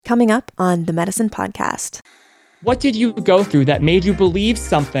coming up on the Medicine Podcast. What did you go through that made you believe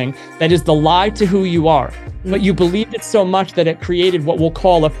something that is the lie to who you are? But you believed it so much that it created what we'll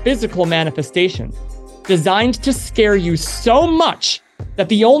call a physical manifestation, designed to scare you so much that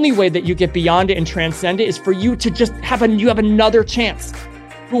the only way that you get beyond it and transcend it is for you to just have another chance.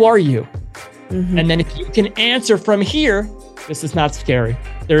 Who are you? And then if you can answer from here, this is not scary.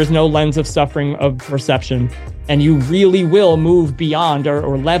 There is no lens of suffering of perception, and you really will move beyond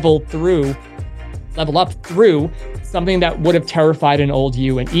or level up through something that would have terrified an old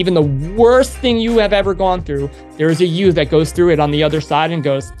you. And even the worst thing you have ever gone through, there is a you that goes through it on the other side and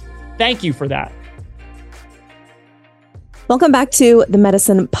goes, thank you for that. Welcome back to the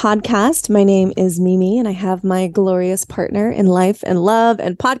Medicine Podcast. My name is Mimi, and I have my glorious partner in life and love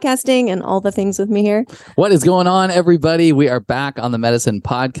and podcasting and all the things with me here. What is going on, everybody? We are back on the Medicine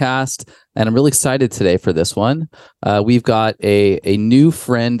Podcast, and I'm really excited today for this one. We've got a new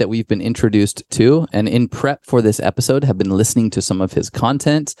friend that we've been introduced to, and in prep for this episode, have been listening to some of his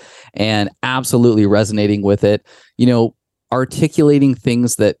content and absolutely resonating with it. You know, articulating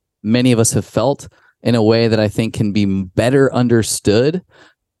things that many of us have felt in a way that I think can be better understood.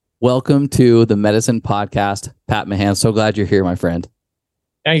 Welcome to the Medicine Podcast, Pat Mahan. So glad you're here, my friend.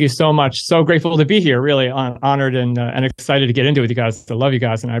 Thank you so much. So grateful to be here. Really honored and excited to get into it with you guys. I love you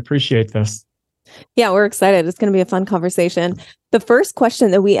guys, and I appreciate this. Yeah, we're excited. It's going to be a fun conversation. The first question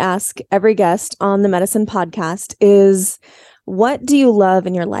that we ask every guest on the Medicine Podcast is, what do you love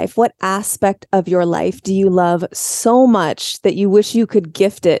in your life? What aspect of your life do you love so much that you wish you could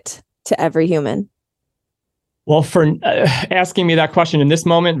gift it to every human? Well, for asking me that question in this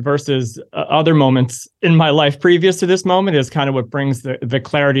moment versus other moments in my life previous to this moment is kind of what brings the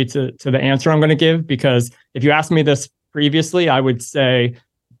clarity to the answer I'm going to give. Because if you asked me this previously, I would say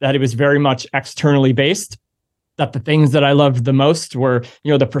that it was very much externally based, that the things that I loved the most were,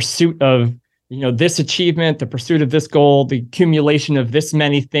 the pursuit of, this achievement, the pursuit of this goal, the accumulation of this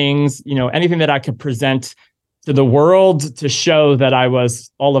many things, anything that I could present to the world to show that I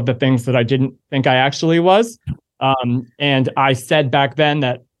was all of the things that I didn't think I actually was. And I said back then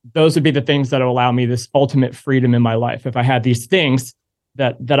that those would be the things that would allow me this ultimate freedom in my life. If I had these things,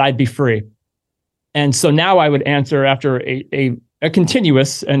 that I'd be free. And so now I would answer after a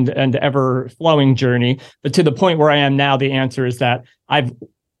continuous and ever flowing journey, but to the point where I am now, the answer is that I've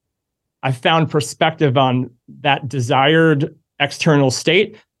found perspective on that desired external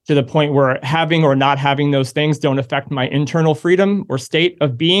state, to the point where having or not having those things don't affect my internal freedom or state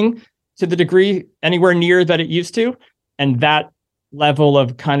of being to the degree anywhere near that it used to. And that level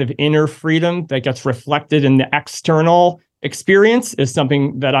of kind of inner freedom that gets reflected in the external experience is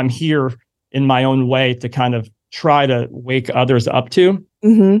something that I'm here in my own way to kind of try to wake others up to.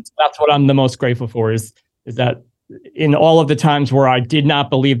 So that's what I'm the most grateful for, is that in all of the times where I did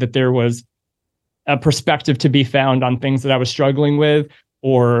not believe that there was a perspective to be found on things that I was struggling with,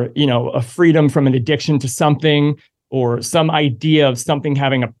 or, a freedom from an addiction to something, or some idea of something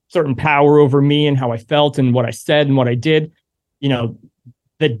having a certain power over me and how I felt and what I said and what I did,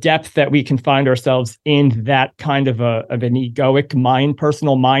 the depth that we can find ourselves in that kind of an egoic mind,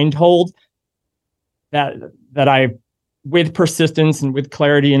 personal mind hold, that I, with persistence and with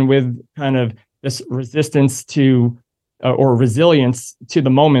clarity and with kind of this resistance to or resilience to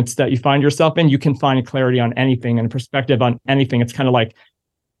the moments that you find yourself in, you can find clarity on anything and perspective on anything. It's kind of like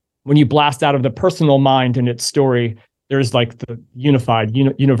when you blast out of the personal mind and its story, there's like the unified,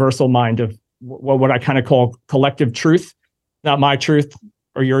 universal mind of what I kind of call collective truth, not my truth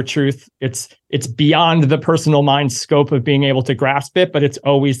or your truth. It's beyond the personal mind scope of being able to grasp it, but it's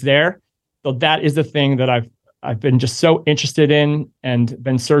always there. So that is the thing that I've been just so interested in and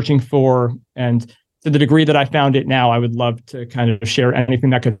been searching for. And to the degree that I found it now, I would love to kind of share anything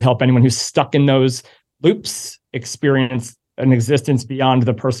that could help anyone who's stuck in those loops experience an existence beyond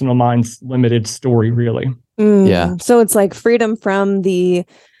the personal mind's limited story, really. Yeah. So it's like freedom from the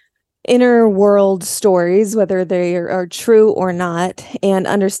inner world stories, whether they are true or not, and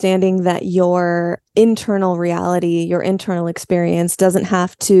understanding that your internal reality, your internal experience doesn't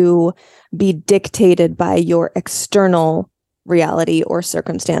have to be dictated by your external reality or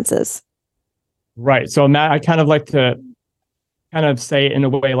circumstances. Right. So I kind of like to kind of say in a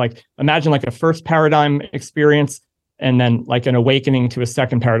way, like, imagine like a first paradigm experience and then like an awakening to a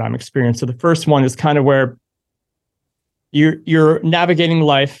second paradigm experience. So the first one is kind of where you're navigating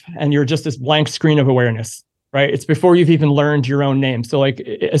life and you're just this blank screen of awareness, right? It's before you've even learned your own name. So like,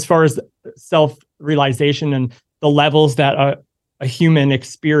 as far as self-realization and the levels that a human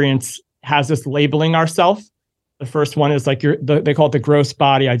experience has us labeling ourselves, the first one is like they call it the gross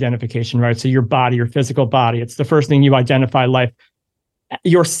body identification, right? So your body, your physical body, it's the first thing you identify life.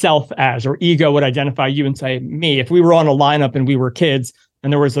 yourself as, or ego would identify you and say me. If we were on a lineup and we were kids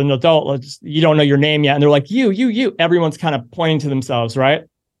and there was an adult, you don't know your name yet, and they're like, you, everyone's kind of pointing to themselves, right?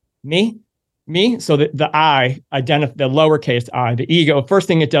 Me. So the I identify, the lowercase I, the ego, first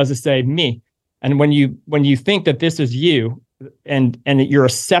thing it does is say me. And when you think that this is you, and you're a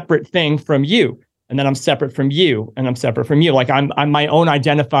separate thing from you, and then I'm separate from you, and I'm separate from you, like I'm my own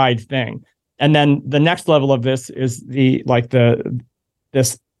identified thing. And then the next level of this is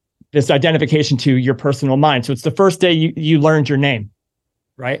this identification to your personal mind. So it's the first day you learned your name,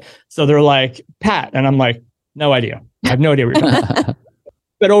 right? So they're like, Pat, and I'm like, no idea. I have no idea what you're talking about.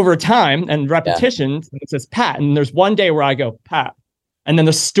 But over time and repetition, it says Pat. And there's one day where I go, Pat. And then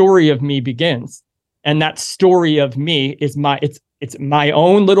the story of me begins. And that story of me is it's my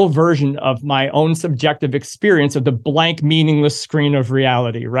own little version of my own subjective experience of the blank, meaningless screen of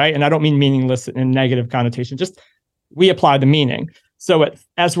reality, right? And I don't mean meaningless in negative connotation, just we apply the meaning. So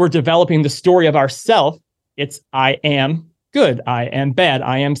as we're developing the story of ourself, it's I am good, I am bad,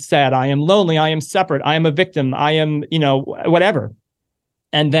 I am sad, I am lonely, I am separate, I am a victim, I am, whatever.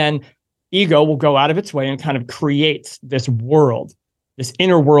 And then ego will go out of its way and kind of create this world, this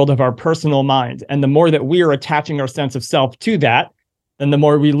inner world of our personal mind. And the more that we are attaching our sense of self to that, then the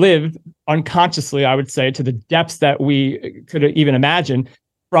more we live unconsciously, I would say, to the depths that we could even imagine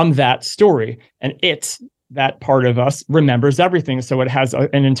from that story. And that part of us remembers everything. So it has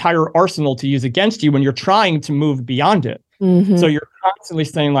an entire arsenal to use against you when you're trying to move beyond it. Mm-hmm. So you're constantly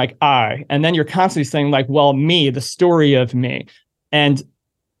saying like I, and then you're constantly saying like, well, me, the story of me. And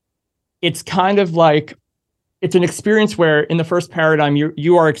it's kind of like, it's an experience where in the first paradigm,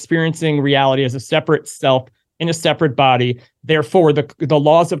 you are experiencing reality as a separate self in a separate body. Therefore, the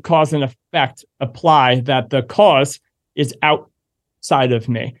laws of cause and effect apply, that the cause is outside of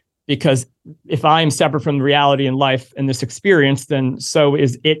me. Because if I am separate from reality and life and this experience, then so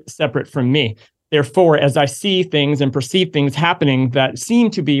is it separate from me. Therefore, as I see things and perceive things happening that seem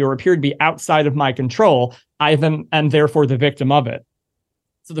to be or appear to be outside of my control, I am therefore the victim of it.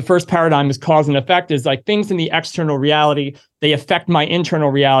 So the first paradigm is cause and effect, is like things in the external reality, they affect my internal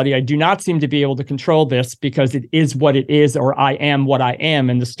reality. I do not seem to be able to control this because it is what it is, or I am what I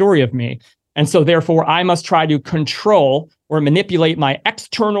am in the story of me. And so therefore I must try to control or manipulate my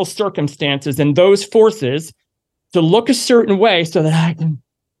external circumstances and those forces to look a certain way so that I can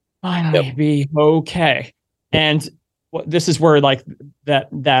finally be okay. And this is where like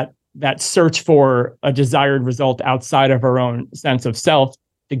that search for a desired result outside of our own sense of self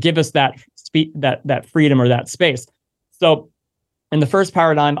to give us that freedom or that space. So in the first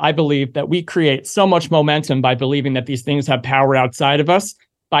paradigm, I believe that we create so much momentum by believing that these things have power outside of us,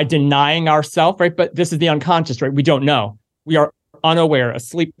 by denying ourselves, right? But this is the unconscious, right? We don't know. We are unaware,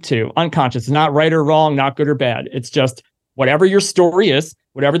 asleep to, unconscious. It's not right or wrong, not good or bad. It's just whatever your story is,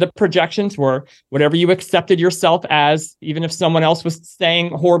 whatever the projections were, whatever you accepted yourself as, even if someone else was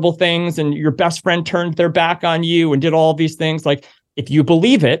saying horrible things and your best friend turned their back on you and did all these things, like if you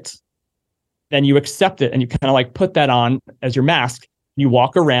believe it, then you accept it and you kind of like put that on as your mask. You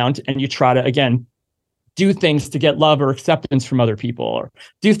walk around and you try to, again, do things to get love or acceptance from other people, or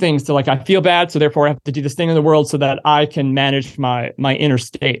do things to like, I feel bad, so therefore I have to do this thing in the world so that I can manage my inner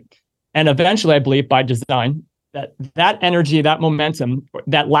state. And eventually I believe by design that energy, that momentum,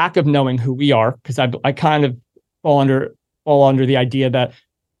 that lack of knowing who we are, because I kind of fall under the idea that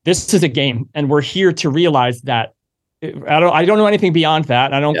this is a game and we're here to realize that. I don't know anything beyond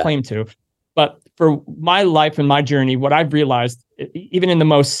that. I don't claim to, but for my life and my journey, what I've realized, even in the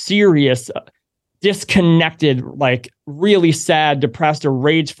most serious, disconnected, like really sad, depressed, or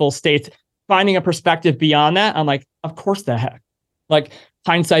rageful states, finding a perspective beyond that, I'm like, of course the heck. Like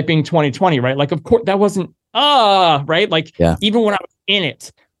hindsight being 2020, right? Like, of course that wasn't right? Like even when I was in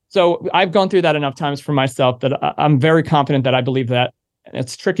it. So I've gone through that enough times for myself that I'm very confident that I believe that. And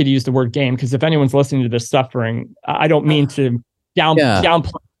it's tricky to use the word game, because if anyone's listening to this suffering, I don't mean to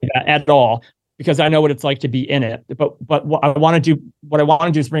downplay that at all, because I know what it's like to be in it. But what I want to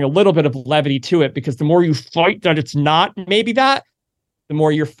do is bring a little bit of levity to it, because the more you fight that it's not maybe that, the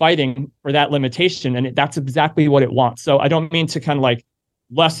more you're fighting for that limitation. And that's exactly what it wants. So I don't mean to kind of like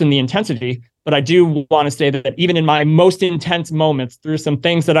lessen the intensity, but I do want to say that even in my most intense moments, through some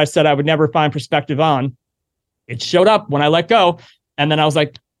things that I said I would never find perspective on, it showed up when I let go. And then I was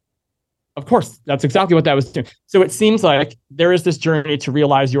like, of course, that's exactly what that was doing. So it seems like there is this journey to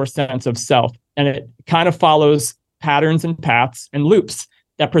realize your sense of self. And it kind of follows patterns and paths and loops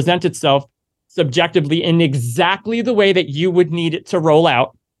that present itself subjectively in exactly the way that you would need it to roll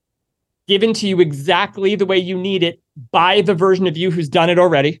out, given to you exactly the way you need it by the version of you who's done it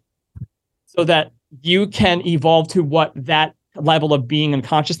already, so that you can evolve to what that level of being and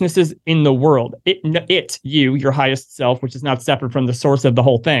consciousness is in the world. You, your highest self, which is not separate from the source of the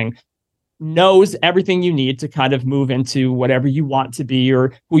whole thing, knows everything you need to kind of move into whatever you want to be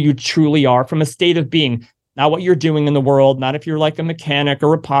or who you truly are from a state of being. Not what you're doing in the world, not if you're like a mechanic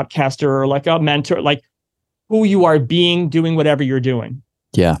or a podcaster or like a mentor, like who you are being, doing whatever you're doing.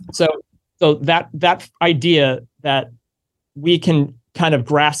 Yeah. So that idea that we can kind of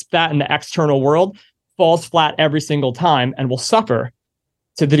grasp that in the external world falls flat every single time and will suffer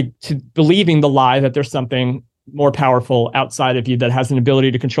to believing the lie that there's something more powerful outside of you that has an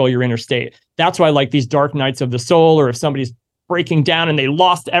ability to control your inner state. That's why like these dark nights of the soul, or if somebody's breaking down and they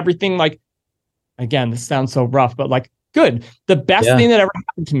lost everything, like, again, this sounds so rough, but like, good. The best thing that ever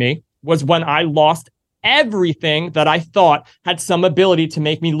happened to me was when I lost everything that I thought had some ability to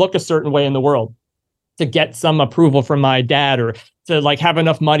make me look a certain way in the world, to get some approval from my dad, or to like have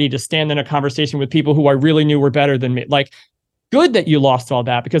enough money to stand in a conversation with people who I really knew were better than me. Like, good that you lost all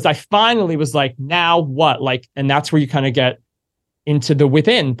that, because I finally was like, now what? Like, and that's where you kind of get into the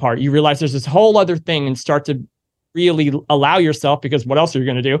within part. You realize there's this whole other thing and start to really allow yourself, because what else are you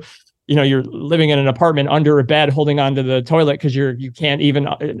going to do? You know, you're living in an apartment under a bed, holding onto the toilet because you can't even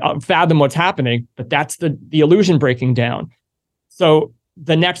fathom what's happening. But that's the illusion breaking down. So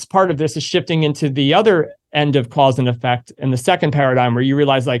the next part of this is shifting into the other end of cause and effect, and the second paradigm, where you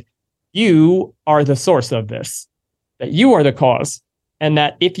realize like you are the source of this, that you are the cause, and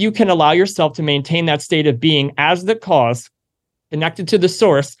that if you can allow yourself to maintain that state of being as the cause, connected to the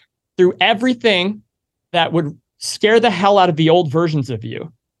source, through everything that would scare the hell out of the old versions of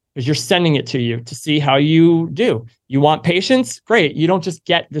you, because you're sending it to you to see how you do. You want patience? Great. You don't just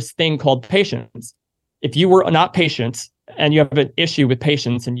get this thing called patience. If you were not patient and you have an issue with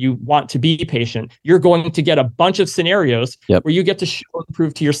patience and you want to be patient, you're going to get a bunch of scenarios where you get to show and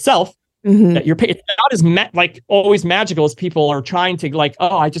prove to yourself that you're patient. It's not as like always magical as people are trying to like,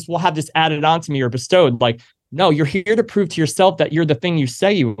 oh, I just will have this added onto me or bestowed. Like, no, you're here to prove to yourself that you're the thing you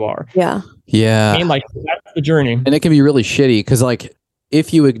say you are. Yeah. Yeah. I mean, like, that's the journey. And it can be really shitty because like,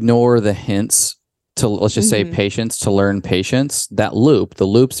 if you ignore the hints to, let's just say, patience, to learn patience, that loop, the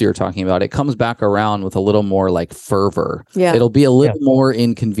loops you're talking about, it comes back around with a little more like fervor. Yeah. It'll be a little more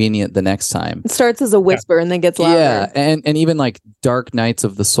inconvenient the next time. It starts as a whisper and then gets louder. Yeah. And even like dark nights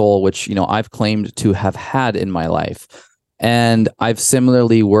of the soul, which, you know, I've claimed to have had in my life. And I've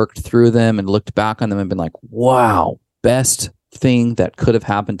similarly worked through them and looked back on them and been like, wow, best thing that could have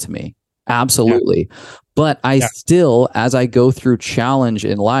happened to me. Absolutely. Yeah. But I still, as I go through challenge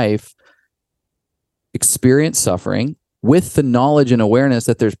in life, experience suffering with the knowledge and awareness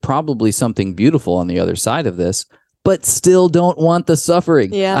that there's probably something beautiful on the other side of this, but still don't want the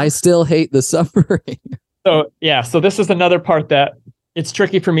suffering. Yeah. I still hate the suffering. So this is another part that it's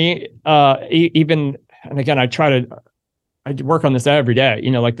tricky for me. Even, and again, I work on this every day,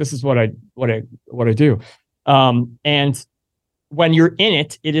 you know, like this is what I do. And when you're in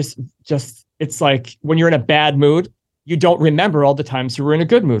it, it's like when you're in a bad mood, you don't remember all the times you were in a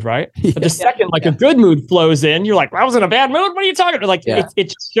good mood, right? But the second a good mood flows in, you're like, I was in a bad mood. What are you talking about? Like, it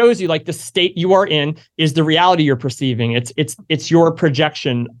just shows you like the state you are in is the reality you're perceiving. It's your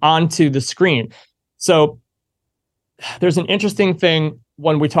projection onto the screen. So there's an interesting thing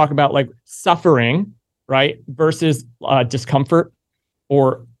when we talk about like suffering, right? Versus discomfort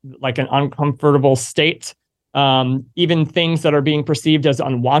or like an uncomfortable state. Even things that are being perceived as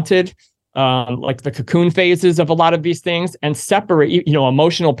unwanted, like the cocoon phases of a lot of these things, and separate, you know,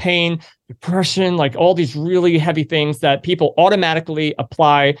 emotional pain, depression, like all these really heavy things that people automatically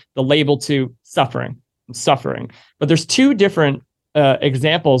apply the label to suffering. But there's two different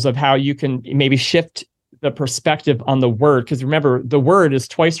examples of how you can maybe shift the perspective on the word. Because remember, the word is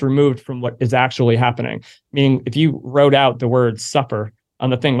twice removed from what is actually happening. Meaning, if you wrote out the word suffer on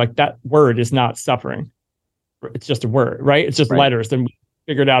the thing, like that word is not suffering. It's just a word, right? It's just letters. Then we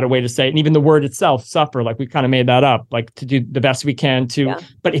figured out a way to say it. And even the word itself, suffer, like we kind of made that up, like to do the best we can to,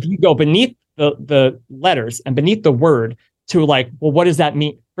 but if you go beneath the letters and beneath the word to like, well, what does that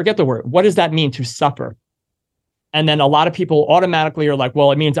mean? Forget the word. What does that mean to suffer? And then a lot of people automatically are like,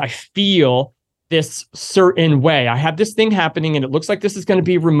 well, it means I feel this certain way. I have this thing happening and it looks like this is going to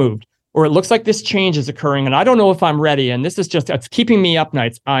be removed, or it looks like this change is occurring and I don't know if I'm ready. And this is just, it's keeping me up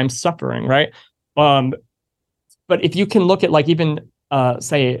nights. I'm suffering, right? But if you can look at like even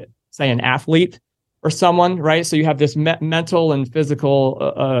say an athlete or someone, right? So you have this mental and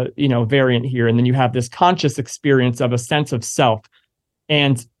physical, variant here, and then you have this conscious experience of a sense of self.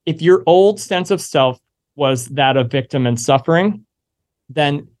 And if your old sense of self was that of victim and suffering,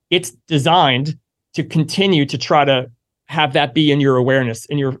 then it's designed to continue to try to have that be in your awareness,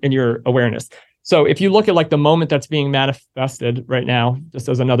 in your awareness. So if you look at like the moment that's being manifested right now, just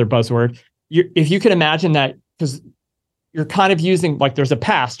as another buzzword, if you can imagine that, because you're kind of using, like, there's a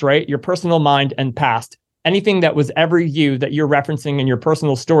past, right? Your personal mind and past. Anything that was ever you that you're referencing in your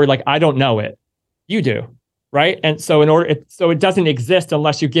personal story, like, I don't know it. You do, right? And so so it doesn't exist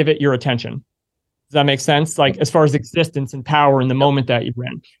unless you give it your attention. Does that make sense? Like, as far as existence and power in the moment that you're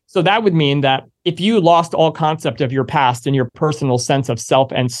in. So that would mean that if you lost all concept of your past and your personal sense of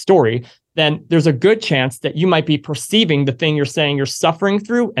self and story, then there's a good chance that you might be perceiving the thing you're saying you're suffering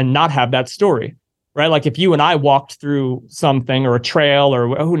through and not have that story, right? Like if you and I walked through something or a trail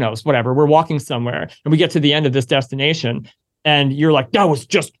or who knows, whatever, we're walking somewhere and we get to the end of this destination and you're like, that was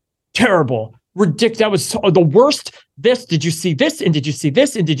just terrible, ridiculous. That was the worst. This, did you see this? And did you see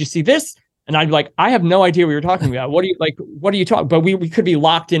this? And did you see this? And I'd be like, I have no idea what you're talking about. What are you talking? But we could be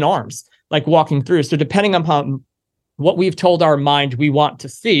locked in arms, like walking through. So depending upon what we've told our mind we want to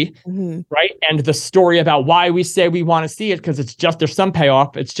see, right? And the story about why we say we want to see it, because there's some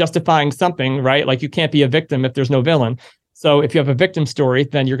payoff. It's justifying something, right? Like you can't be a victim if there's no villain. So if you have a victim story,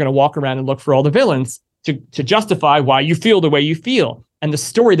 then you're going to walk around and look for all the villains to justify why you feel the way you feel. And the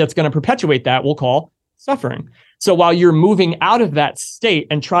story that's going to perpetuate that we'll call suffering. So while you're moving out of that state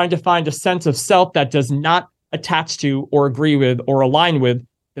and trying to find a sense of self that does not attach to or agree with or align with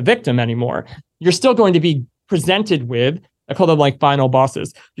the victim anymore, you're still going to be presented with, I call them like final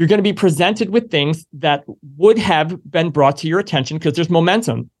bosses. You're going to be presented with things that would have been brought to your attention because there's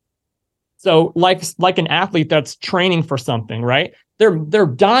momentum. So like an athlete that's training for something, right? They're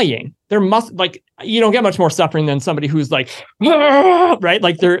dying. You don't get much more suffering than somebody who's like, right?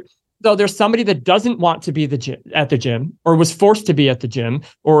 Like there's somebody that doesn't want to be at the gym or was forced to be at the gym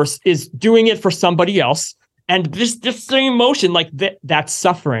or is doing it for somebody else. And this same emotion, like that's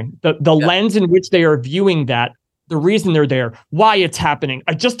suffering. The lens in which they are viewing that, the reason they're there, why it's happening.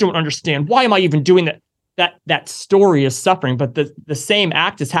 I just don't understand. Why am I even doing that? That story is suffering, but the same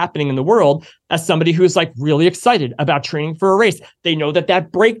act is happening in the world as somebody who's like really excited about training for a race. They know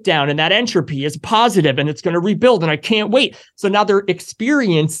that breakdown and that entropy is positive and it's going to rebuild and I can't wait. So now they're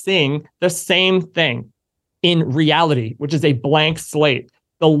experiencing the same thing in reality, which is a blank slate.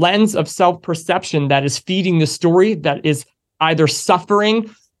 The lens of self-perception that is feeding the story that is either suffering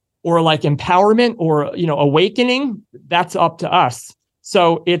or like empowerment or, awakening, that's up to us.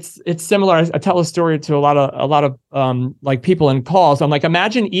 So it's similar. I tell a story to a lot of like people in calls. I'm like,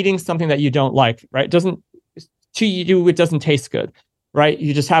 imagine eating something that you don't like, right? It doesn't taste good, right?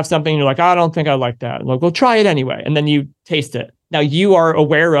 You just have something and you're like, I don't think I like that. I'm like, well, try it anyway. And then you taste it. Now you are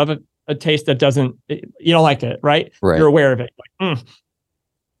aware of a taste that you don't like it, right? You're aware of it. Like,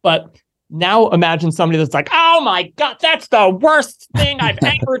 But now imagine somebody that's like, oh my God, that's the worst thing I've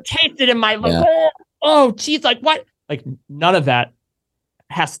ever tasted in my life. Yeah. Oh, geez, like what? Like none of that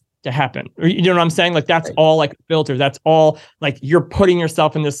has to happen. You know what I'm saying? Like that's all like a filter. That's all like you're putting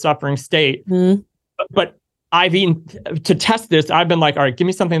yourself in this suffering state. Mm-hmm. But I've eaten to test this. I've been like, all right, give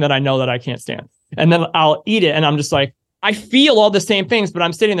me something that I know that I can't stand. And then I'll eat it. And I'm just like, I feel all the same things, but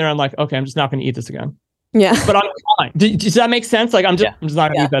I'm sitting there. I'm like, okay, I'm just not going to eat this again. Yeah. But I'm fine. Does that make sense? Like I'm just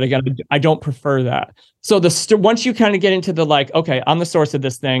not going to eat that again. I don't prefer that. So once you kind of get into the like, okay, I'm the source of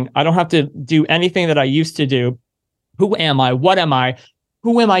this thing. I don't have to do anything that I used to do. Who am I? What am I?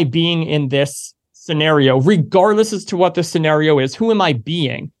 Who am I being in this scenario? Regardless as to what the scenario is, who am I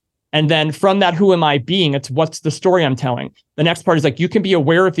being? And then from that, who am I being? It's what's the story I'm telling. The next part is like, you can be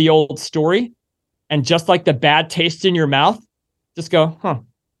aware of the old story and just like the bad taste in your mouth, just go, huh.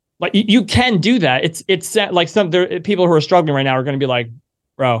 Like you can do that. It's like people who are struggling right now are going to be like,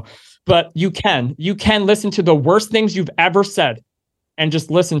 bro, but you can listen to the worst things you've ever said and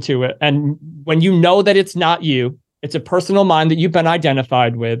just listen to it. And when you know that it's not you, it's a personal mind that you've been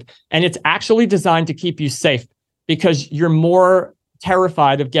identified with, and it's actually designed to keep you safe because you're more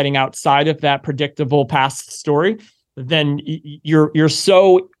terrified of getting outside of that predictable past story than you're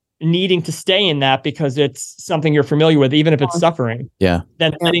so needing to stay in that because it's something you're familiar with, even if it's suffering. Yeah.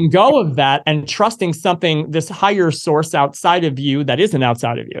 Then letting go of that and trusting this higher source outside of you that isn't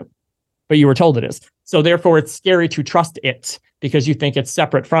outside of you, but you were told it is. So therefore it's scary to trust it because you think it's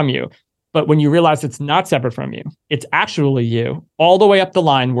separate from you. But when you realize it's not separate from you, it's actually you all the way up the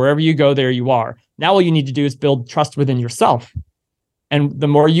line, wherever you go, there you are. Now all you need to do is build trust within yourself. And the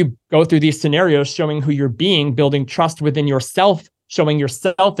more you go through these scenarios, showing who you're being, building trust within yourself, showing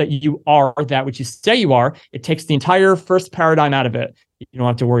yourself that you are that which you say you are, it takes the entire first paradigm out of it. You don't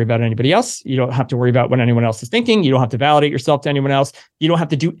have to worry about anybody else. You don't have to worry about what anyone else is thinking. You don't have to validate yourself to anyone else. You don't have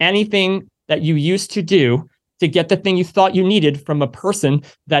to do anything that you used to do to get the thing you thought you needed from a person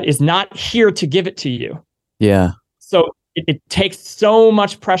that is not here to give it to you. Yeah. So it takes so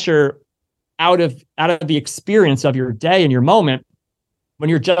much pressure out of the experience of your day and your moment, when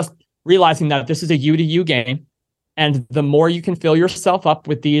you're just realizing that this is a you to you game. And the more you can fill yourself up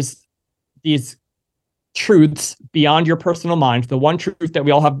with these truths beyond your personal mind, the one truth that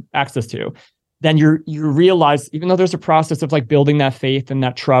we all have access to, then you realize, even though there's a process of like building that faith and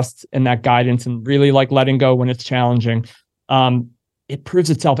that trust and that guidance and really like letting go when it's challenging, it proves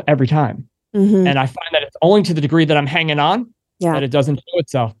itself every time. Mm-hmm. And I find that it's only to the degree that I'm hanging on that it doesn't show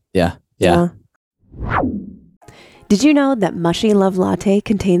itself. Yeah. Did you know that Mushy Love Latte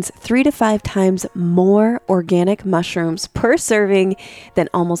contains 3 to 5 times more organic mushrooms per serving than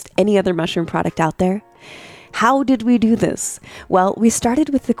almost any other mushroom product out there? How did we do this? Well, we started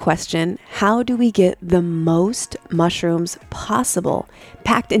with the question, how do we get the most mushrooms possible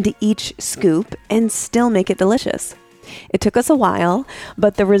packed into each scoop and still make it delicious? It took us a while,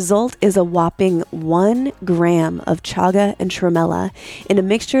 but the result is a whopping 1 gram of chaga and tremella in a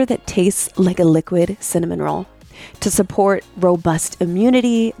mixture that tastes like a liquid cinnamon roll. To support robust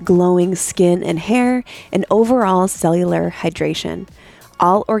immunity, glowing skin and hair, and overall cellular hydration.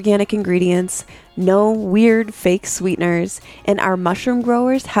 All organic ingredients, no weird fake sweeteners, and our mushroom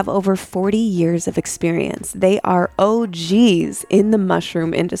growers have over 40 years of experience. They are OGs in the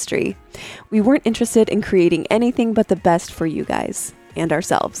mushroom industry. We weren't interested in creating anything but the best for you guys and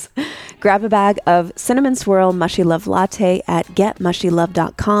ourselves. Grab a bag of Cinnamon Swirl Mushy Love Latte at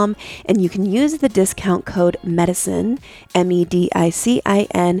getmushylove.com, and you can use the discount code MEDICINE,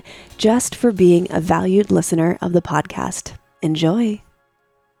 MEDICIN, just for being a valued listener of the podcast. Enjoy.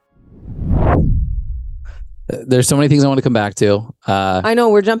 There's so many things I want to come back to. I know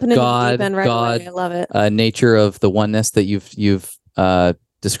we're jumping into the deep end right God, away. I love it. Nature of the oneness that you've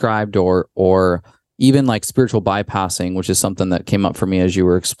described, or even like spiritual bypassing, which is something that came up for me as you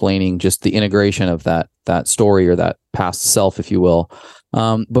were explaining just the integration of that story or that past self, if you will.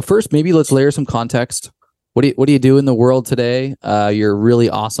 But first, maybe let's layer some context. What do you do in the world today? You're a really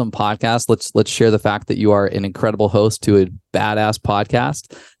awesome podcast. Let's share the fact that you are an incredible host to a badass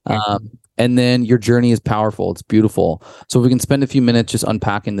podcast. And then your journey is powerful. It's beautiful. So if we can spend a few minutes just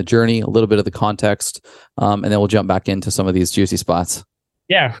unpacking the journey, a little bit of the context, and then we'll jump back into some of these juicy spots.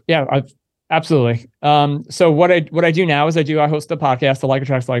 Yeah, absolutely. So what I do now is I host a podcast, the Like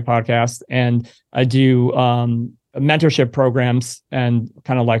Attracts Like podcast, and I do mentorship programs and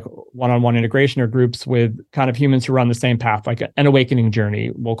kind of like one-on-one integration or groups with kind of humans who are on the same path, like an awakening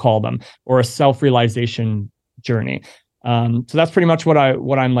journey, we'll call them, or a self-realization journey. So that's pretty much what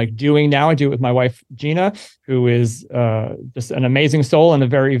I'm like doing now. I do it with my wife, Gina, who is just an amazing soul and a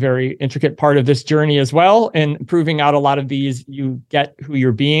very, very intricate part of this journey as well. And proving out a lot of these, you get who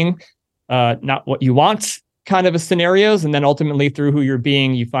you're being, not what you want kind of scenarios. And then ultimately through who you're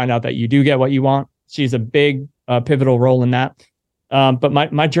being, you find out that you do get what you want. She's a big pivotal role in that. But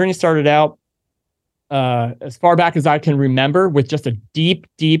my journey started out as far back as I can remember with just a deep,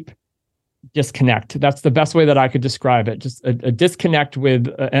 deep disconnect. That's the best way that I could describe it. Just a disconnect with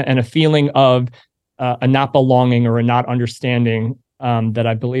and a feeling of a not belonging or a not understanding that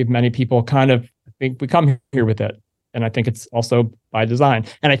I believe many people kind of think we come here with it. And I think it's also by design.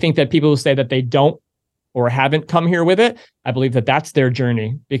 And I think that people who say that they don't or haven't come here with it, I believe that that's their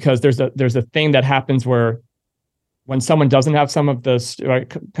journey, because there's a thing that happens where when someone doesn't have some of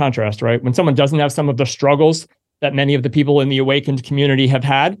the contrast, right? When someone doesn't have some of the struggles that many of the people in the awakened community have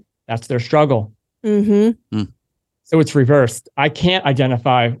had, that's their struggle. Mm-hmm. Mm. So it's reversed. I can't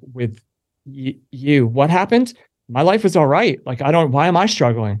identify with you. What happened? My life is all right. Like, why am I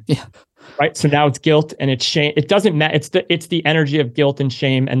struggling? Yeah. Right. So now it's guilt and it's shame. It doesn't matter. It's the energy of guilt and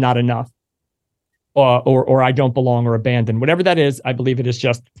shame and not enough. Or I don't belong or abandon. Whatever that is, I believe it is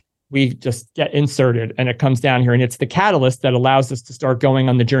just, we just get inserted and it comes down here. And it's the catalyst that allows us to start going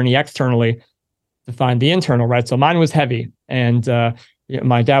on the journey externally to find the internal, right? So mine was heavy. And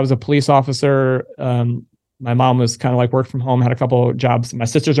my dad was a police officer. My mom was kind of like worked from home, had a couple of jobs. My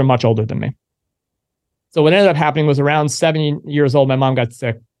sisters are much older than me. So what ended up happening was around 7 years old, my mom got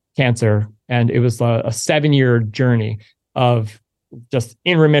sick, cancer. And it was a 7-year journey of just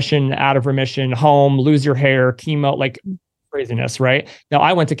in remission, out of remission, home, lose your hair, chemo, like craziness, right? Now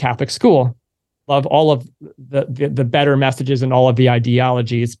I went to Catholic school, love all of the better messages and all of the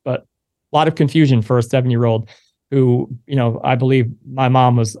ideologies, but a lot of confusion for a 7-year-old who, I believe my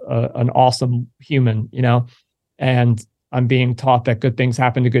mom was an awesome human, and I'm being taught that good things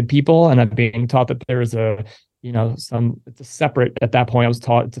happen to good people. And I'm being taught that there's it's a separate, at that point I was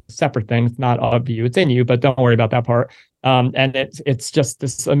taught it's a separate thing. It's not of you, it's in you, but don't worry about that part. And it's just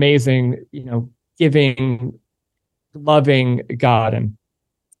this amazing, giving, loving God.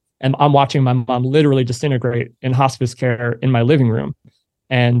 And I'm watching my mom literally disintegrate in hospice care in my living room.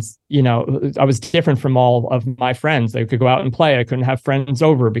 And, I was different from all of my friends. They could go out and play. I couldn't have friends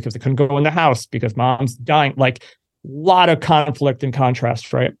over because I couldn't go in the house because mom's dying. Like, a lot of conflict and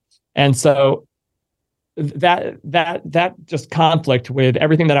contrast, right? And so that just conflict with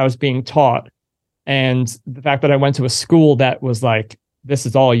everything that I was being taught, and the fact that I went to a school that was like, this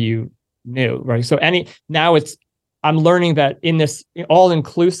is all you knew, right? So I'm learning that in this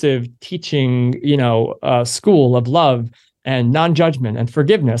all-inclusive teaching, school of love and non-judgment and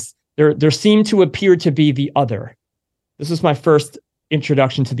forgiveness, there seemed to appear to be the other. This was my first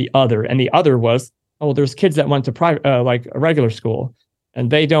introduction to the other, and the other was, there's kids that went to private, like a regular school, and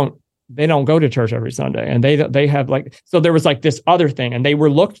they don't go to church every Sunday, and they have like, so there was like this other thing, and they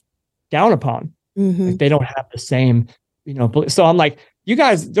were looked down upon. Like, they don't have the same, so I'm like,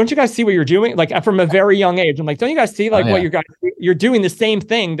 don't you guys see what you're doing? Like, from a very young age, I'm like, don't you guys see like what you're doing the same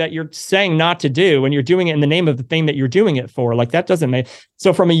thing that you're saying not to do, and you're doing it in the name of the thing that you're doing it for? Like, that doesn't make.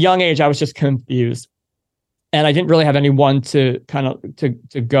 So from a young age, I was just confused, and I didn't really have anyone to kind of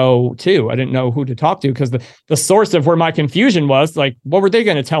to go to. I didn't know who to talk to, because the source of where my confusion was, like, what were they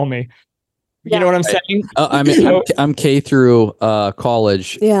going to tell me? You know what I'm saying? I'm K through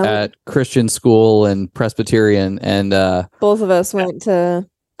college at Christian school and Presbyterian, and both of us went to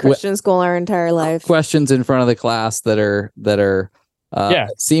Christian school our entire life. Questions in front of the class that are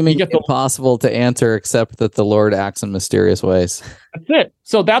seeming impossible to answer, except that the Lord acts in mysterious ways. That's it.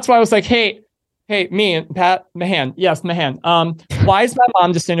 So that's why I was like, hey, me and Pat Mahan. Yes, Mahan. Why is my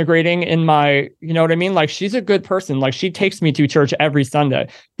mom disintegrating in my, you know what I mean? Like, she's a good person. Like, she takes me to church every Sunday.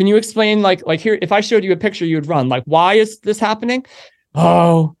 Can you explain, like here, if I showed you a picture, you would run. Like, why is this happening?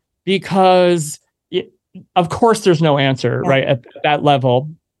 Oh, because of course there's no answer, right? At that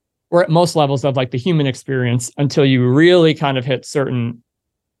level, or at most levels of like the human experience, until you really kind of hit certain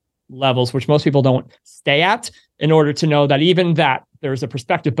levels, which most people don't stay at, in order to know that even that there's a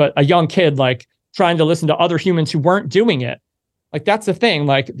perspective. But a young kid, like, trying to listen to other humans who weren't doing it. Like, that's the thing.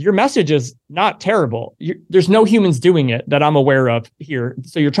 Like, your message is not terrible. There's no humans doing it that I'm aware of here.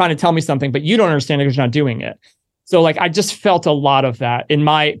 So you're trying to tell me something, but you don't understand it because you're not doing it. So like, I just felt a lot of that in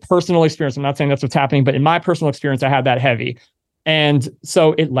my personal experience. I'm not saying that's what's happening, but in my personal experience, I had that heavy. And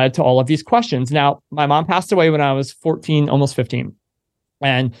so it led to all of these questions. Now, my mom passed away when I was 14, almost 15.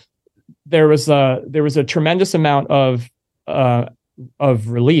 And there was a tremendous amount of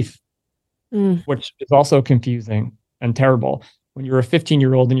relief, which is also confusing and terrible. When you're a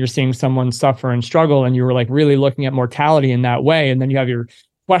 15-year-old and you're seeing someone suffer and struggle, and you were like really looking at mortality in that way, and then you have your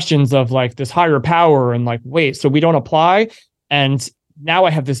questions of like this higher power, and like, wait, so we don't apply? And now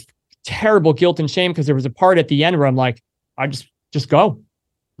I have this terrible guilt and shame, because there was a part at the end where I'm like, I just go.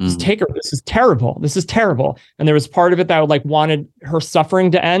 Just take her. This is terrible. This is terrible. And there was part of it that I like wanted her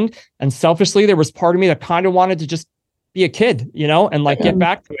suffering to end. And selfishly, there was part of me that kind of wanted to just be a kid, and like get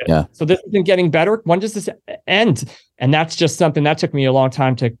back to it. Yeah. So this isn't getting better. When does this end? And that's just something that took me a long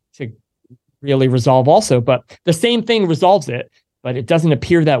time to really resolve also. But the same thing resolves it, but it doesn't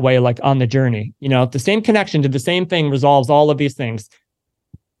appear that way, like on the journey. The same connection to the same thing resolves all of these things.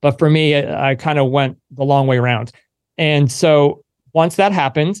 But for me, I kind of went the long way around. And so once that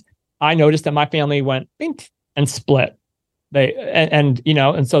happened, I noticed that my family went bink and split. And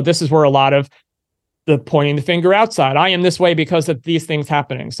so this is where a lot of the pointing the finger outside. I am this way because of these things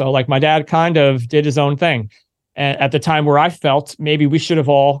happening. So like, my dad kind of did his own thing. And at the time where I felt maybe we should have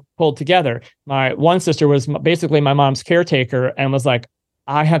all pulled together. My one sister was basically my mom's caretaker, and was like,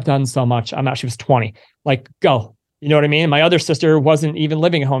 I have done so much. She was 20, like, go. You know what I mean? My other sister wasn't even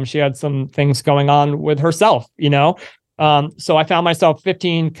living at home. She had some things going on with herself, So I found myself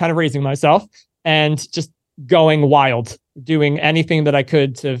 15, kind of raising myself and just going wild, doing anything that I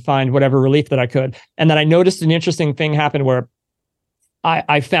could to find whatever relief that I could. And then I noticed an interesting thing happen where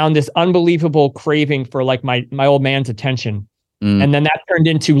I found this unbelievable craving for like my old man's attention. And then that turned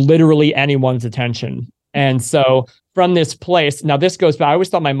into literally anyone's attention. And so from this place, now this goes back, I always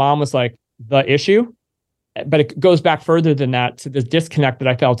thought my mom was like the issue, but it goes back further than that, to the disconnect that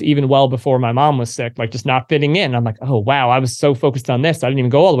I felt even well before my mom was sick, like just not fitting in. I'm like, oh, wow, I was so focused on this. I didn't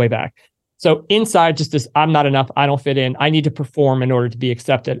even go all the way back. So inside, just this, I'm not enough. I don't fit in. I need to perform in order to be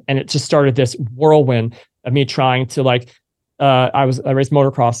accepted. And it just started this whirlwind of me trying to like, I raced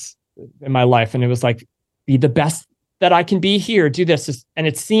motocross in my life, and it was like, be the best that I can be here, do this. And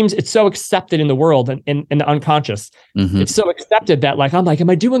it seems it's so accepted in the world and in the unconscious. It's so accepted that like, I'm like,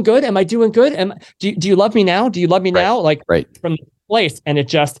 am I doing good? Am I doing good? Do you love me now? Do you love me now? Like from the place. And it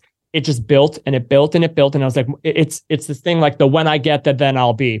just built and it built and it built. And I was like, it's this thing like the, when I get that, then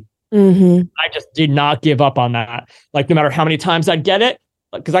I'll be. I just did not give up on that. Like no matter how many times I'd get it,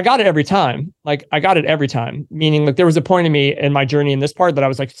 because I got it every time. Like I got it every time. Meaning, like there was a point in me in my journey in this part that I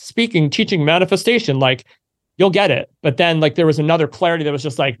was like teaching manifestation, like you'll get it. But then like there was another clarity that was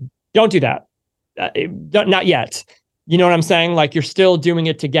just like, don't do that. Not yet. You know what I'm saying? Like you're still doing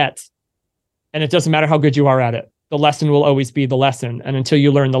it to get, and it doesn't matter how good you are at it. The lesson will always be the lesson. And until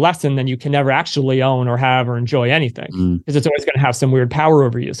you learn the lesson, then you can never actually own or have or enjoy anything, because it's always going to have some weird power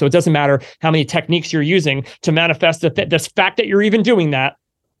over you. So it doesn't matter how many techniques you're using to manifest this fact that you're even doing that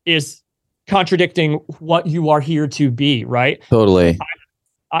is contradicting what you are here to be. Right. Totally.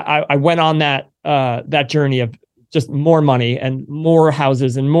 I went on that journey of just more money and more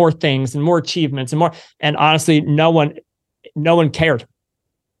houses and more things and more achievements and more. And honestly, no one cared.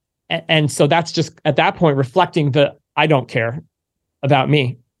 And so that's just at that point reflecting the I don't care about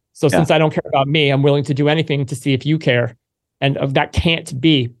me. So since I don't care about me, I'm willing to do anything to see if you care. And that can't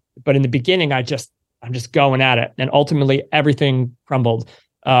be. But in the beginning, I'm just going at it. And ultimately everything crumbled.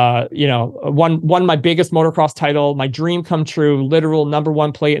 Won my biggest motocross title, my dream come true, literal number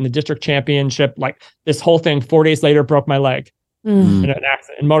one plate in the district championship. Like this whole thing, 4 days later, broke my leg in an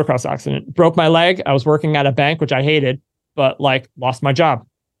accident, in motocross accident. Broke my leg. I was working at a bank, which I hated, but like lost my job.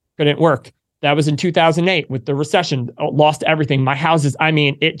 Couldn't work. That was in 2008 with the recession. Lost everything. My houses, I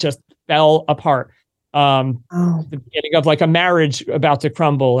mean, it just fell apart. The beginning of like a marriage about to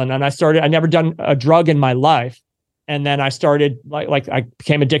crumble. And then I never done a drug in my life. And then I started like I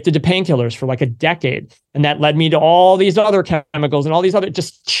became addicted to painkillers for like a decade. And that led me to all these other chemicals and all these other,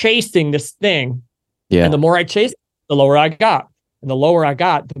 just chasing this thing. Yeah. And the more I chased, the lower I got. And the lower I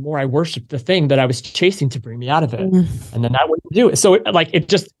got, the more I worshiped the thing that I was chasing to bring me out of it. And then that wouldn't do it. So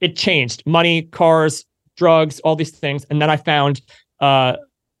it changed. Money, cars, drugs, all these things. And then I found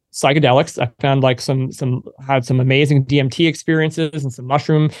psychedelics. I found like had some amazing DMT experiences and some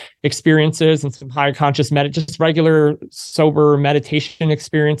mushroom experiences and some high conscious just regular sober meditation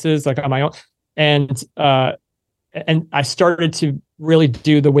experiences like on my own. And I started to really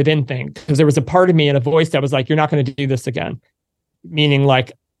do the within thing, because there was a part of me and a voice that was like, you're not going to do this again. Meaning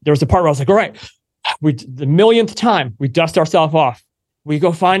like there was a part where I was like, all right, the millionth time we dust ourselves off. We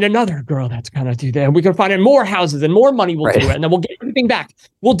go find another girl that's going to do that. We can find more houses and more money. We'll do it. And then we'll get everything back.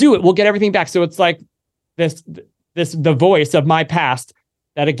 We'll do it. We'll get everything back. So it's like the voice of my past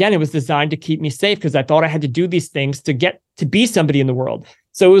that, again, it was designed to keep me safe, because I thought I had to do these things to get to be somebody in the world.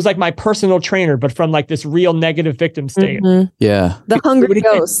 So it was like my personal trainer, but from like this real negative victim state. Yeah. The hungry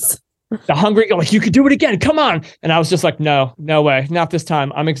ghosts. The hungry, like, you could do it again. Come on. And I was just like, no way. Not this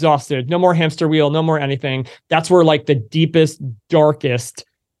time. I'm exhausted. No more hamster wheel. No more anything. That's where like the deepest, darkest,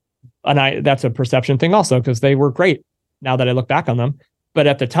 and that's a perception thing also, because they were great now that I look back on them. But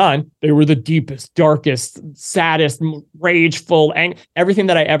at the time, they were the deepest, darkest, saddest, rageful, and everything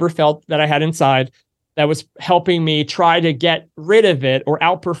that I ever felt that I had inside that was helping me try to get rid of it or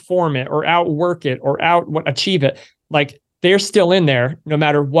outperform it or outwork it or achieve it. Like, they're still in there no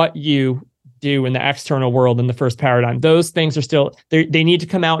matter what you do in the external world in the first paradigm. Those things are still, they need to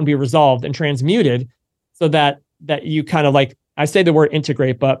come out and be resolved and transmuted, so that you kind of like, I say the word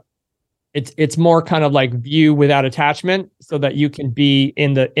integrate, but it's more kind of like view without attachment, so that you can be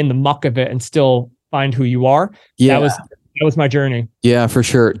in the muck of it and still find who you are. Yeah. That was my journey. Yeah, for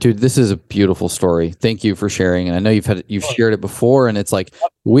sure. Dude, this is a beautiful story. Thank you for sharing. And I know you've shared it before, and it's like,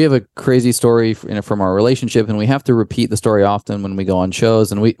 we have a crazy story from our relationship, and we have to repeat the story often when we go on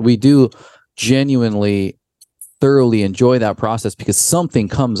shows. And we do genuinely, thoroughly enjoy that process, because something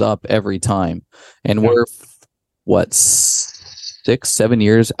comes up every time. And we're, 6-7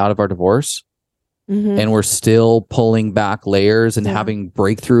 years out of our divorce. And we're still pulling back layers and having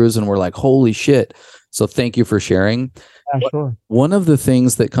breakthroughs. And we're like, holy shit. So thank you for sharing. Yeah, sure. One of the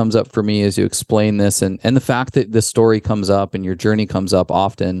things that comes up for me as you explain this, and the fact that this story comes up and your journey comes up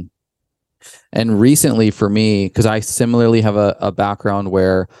often, and recently for me, because I similarly have a background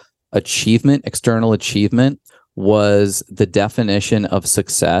where external achievement was the definition of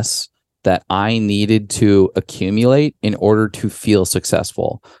success that I needed to accumulate in order to feel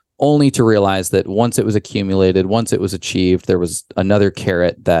successful. Only to realize that once it was accumulated, once it was achieved, there was another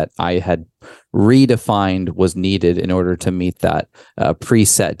carrot that I had redefined was needed in order to meet that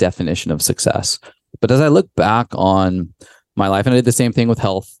preset definition of success. But as I look back on my life, and I did the same thing with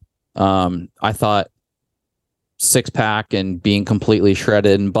health, I thought six-pack and being completely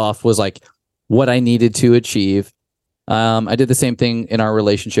shredded and buff was like what I needed to achieve. I did the same thing in our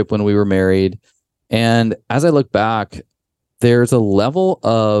relationship when we were married. And as I look back, there's a level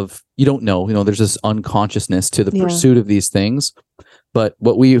of, you don't know, there's this unconsciousness to the pursuit of these things. But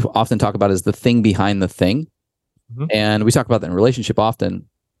what we often talk about is the thing behind the thing. And we talk about that in relationship often.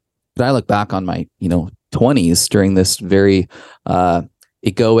 But I look back on my, 20s during this very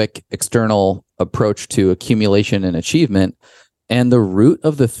egoic external approach to accumulation and achievement. And the root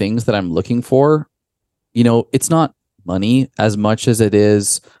of the things that I'm looking for, it's not money as much as it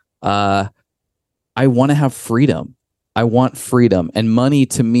is, I want to have freedom. I want freedom. And money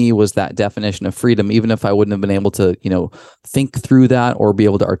to me was that definition of freedom, even if I wouldn't have been able to, think through that or be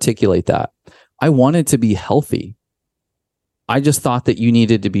able to articulate that. I wanted to be healthy. I just thought that you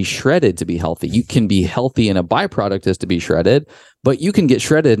needed to be shredded to be healthy. You can be healthy, and a byproduct is to be shredded, but you can get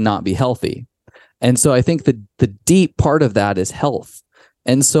shredded and not be healthy. And so I think the deep part of that is health.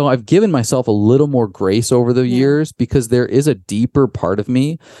 And so I've given myself a little more grace over the years, because there is a deeper part of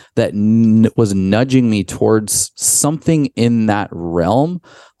me that was nudging me towards something in that realm.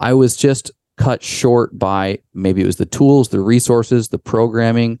 I was just cut short by, maybe it was the tools, the resources, the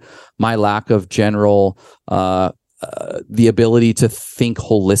programming, my lack of general the ability to think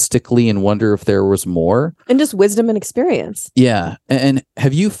holistically and wonder if there was more. And just wisdom and experience. Yeah. And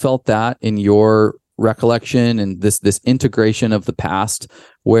have you felt that in your recollection and this integration of the past,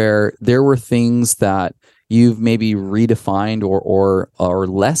 where there were things that you've maybe redefined or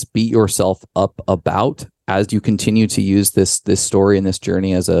less beat yourself up about as you continue to use this story and this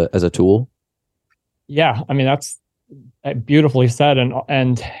journey as a tool? Yeah, I mean, that's beautifully said.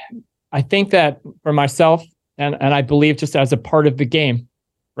 And I think that for myself, and I believe just as a part of the game,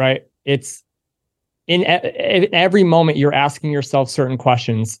 right? It's in every moment you're asking yourself certain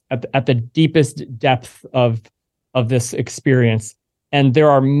questions at the deepest depth of this experience. And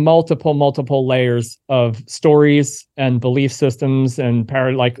there are multiple layers of stories and belief systems and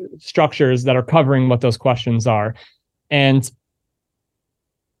structures that are covering what those questions are. And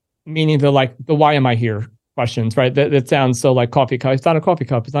meaning the why am I here questions, right? That sounds so like coffee cup. It's not a coffee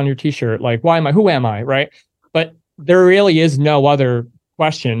cup. It's on your t-shirt. Like, why am I? Who am I? Right? But there really is no other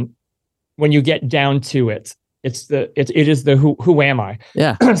question when you get down to it. It is the who am I?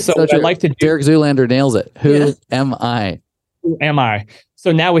 Yeah. So what I like to do, Derek Zoolander nails it. Who am I? Who am I?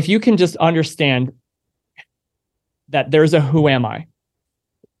 So now if you can just understand that there's a who am I,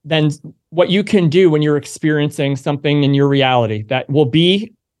 then what you can do when you're experiencing something in your reality that will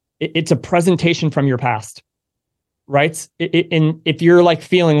be, it's a presentation from your past, right? If you're like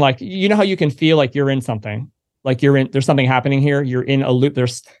feeling like, how you can feel like you're in something, like there's something happening here, you're in a loop,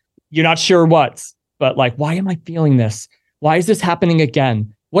 you're not sure what's, but like, why am I feeling this? Why is this happening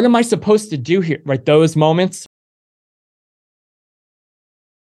again? What am I supposed to do here? Right? Those moments.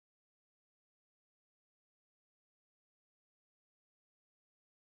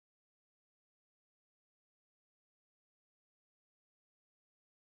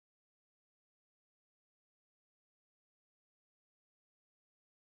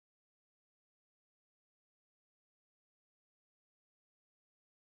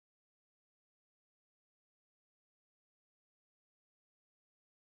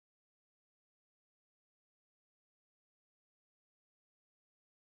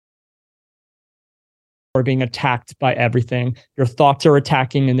 Or being attacked by everything. Your thoughts are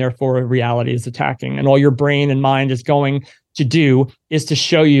attacking, and therefore reality is attacking. And all your brain and mind is going to do is to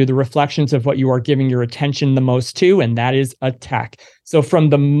show you the reflections of what you are giving your attention the most to, and that is attack. So from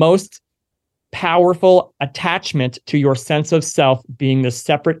the most powerful attachment to your sense of self being the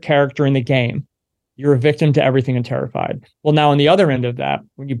separate character in the game, you're a victim to everything and terrified. Well, now on the other end of that,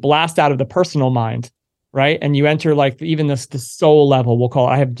 when you blast out of the personal mind, right, and you enter like even the soul level, we'll call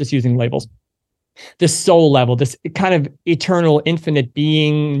it, I have just using labels, this soul level, this kind of eternal, infinite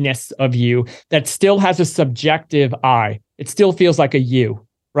beingness of you that still has a subjective I. It still feels like a you,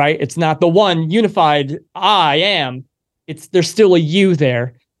 right? It's not the one unified I am. There's still a you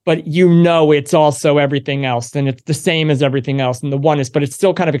there, but it's also everything else, and it's the same as everything else, and the oneness, but it's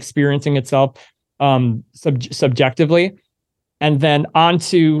still kind of experiencing itself subjectively. And then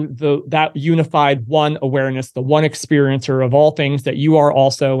onto that unified one awareness, the one experiencer of all things that you are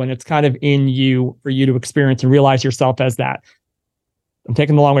also, and it's kind of in you for you to experience and realize yourself as that. I'm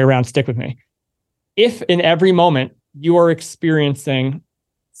taking the long way around, stick with me. If in every moment you are experiencing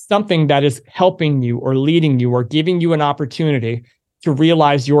something that is helping you or leading you or giving you an opportunity to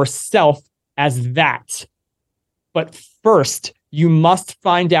realize yourself as that, but first you must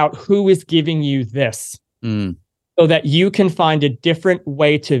find out who is giving you this. So that you can find a different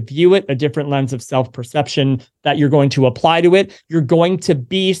way to view it, a different lens of self-perception that you're going to apply to it. You're going to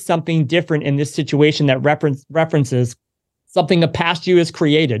be something different in this situation that references something a past you has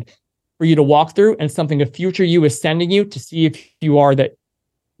created for you to walk through, and something a future you is sending you to see if you are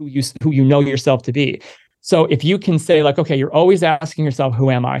who you know yourself to be. So if you can say like, okay, you're always asking yourself,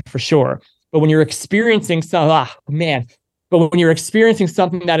 who am I? For sure. But when you're experiencing But when you're experiencing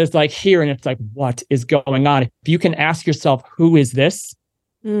something that is like here, and it's like, what is going on? If you can ask yourself, who is this?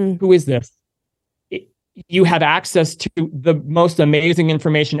 Who is this? You have access to the most amazing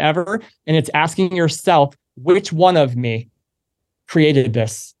information ever. And it's asking yourself, which one of me created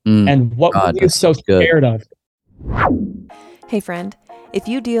this? And what were you so scared of? Hey friend, if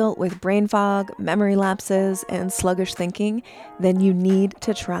you deal with brain fog, memory lapses, and sluggish thinking, then you need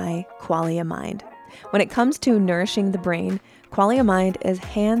to try Qualia Mind. When it comes to nourishing the brain, Qualia Mind is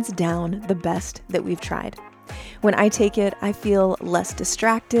hands down the best that we've tried. When I take it, I feel less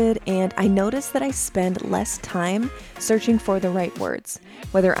distracted, and I notice that I spend less time searching for the right words,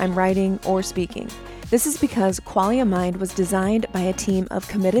 whether I'm writing or speaking. This is because Qualia Mind was designed by a team of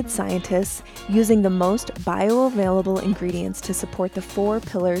committed scientists using the most bioavailable ingredients to support the 4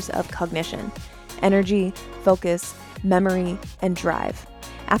 pillars of cognition: energy, focus, memory, and drive.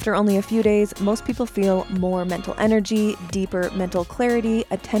 After only a few days, most people feel more mental energy, deeper mental clarity,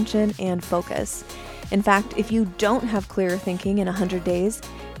 attention, and focus. In fact, if you don't have clearer thinking in 100 days,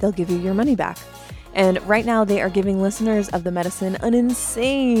 they'll give you your money back. And right now, they are giving listeners of the medicine an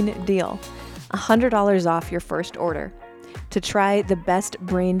insane deal: $100 off your first order. To try the best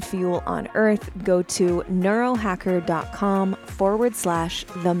brain fuel on earth, go to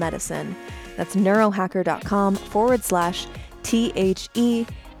neurohacker.com/the medicine. That's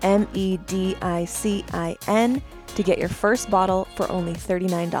neurohacker.com/THEMEDICIN to get your first bottle for only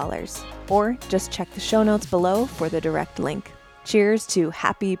 $39. Or just check the show notes below for the direct link. Cheers to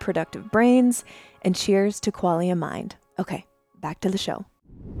happy, productive brains, and cheers to Qualia Mind. Okay, back to the show.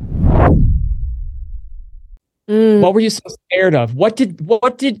 What were you so scared of? What did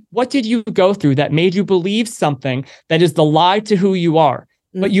you go through that made you believe something that is the lie to who you are?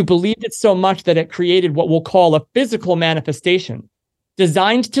 But you believed it so much that it created what we'll call a physical manifestation,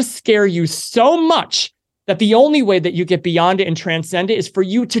 designed to scare you so much that the only way that you get beyond it and transcend it is for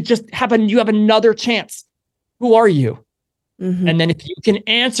you to just have another chance. Who are you? And then if you can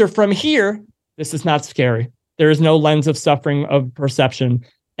answer from here, this is not scary. There is no lens of suffering of perception.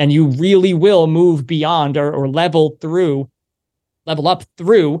 And you really will move beyond or level up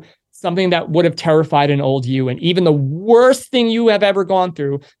through something that would have terrified an old you. And even the worst thing you have ever gone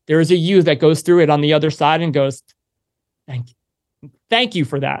through, there is a you that goes through it on the other side and goes, thank you. Thank you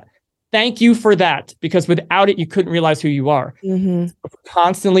for that. Thank you for that. Because without it, you couldn't realize who you are.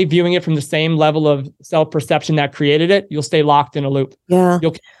 Constantly viewing it from the same level of self-perception that created it, you'll stay locked in a loop. Yeah.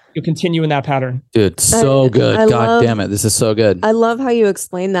 You'll continue in that pattern. Dude, so good. God damn it. This is so good. I love how you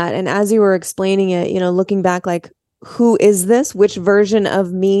explain that. And as you were explaining it, looking back, like, who is this? Which version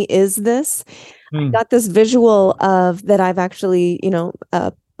of me is this? I got this visual of that I've actually,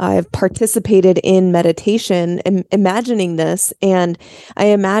 I've participated in meditation and imagining this. And I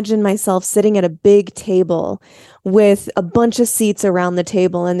imagine myself sitting at a big table with a bunch of seats around the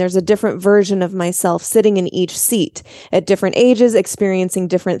table. And there's a different version of myself sitting in each seat at different ages, experiencing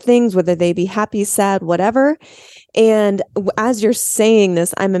different things, whether they be happy, sad, whatever. And as you're saying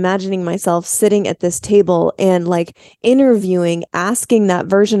this, I'm imagining myself sitting at this table and like interviewing, asking that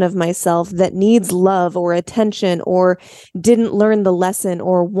version of myself that needs love or attention or didn't learn the lesson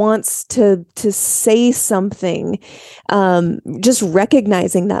or wants to say something. Just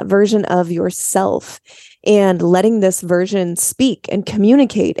recognizing that version of yourself and letting this version speak and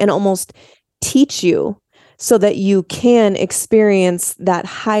communicate and almost teach you so that you can experience that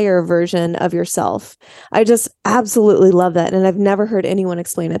higher version of yourself. I just absolutely love that. And I've never heard anyone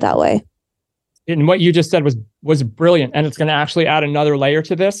explain it that way. And what you just said was brilliant. And it's going to actually add another layer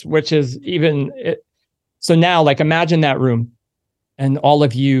to this, which is so now, like, imagine that room and all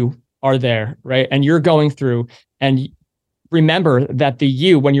of you are there, right? And you're going through, and remember that the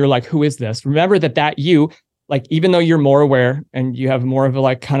you, when you're like, who is this? Remember that you, like, even though you're more aware and you have more of a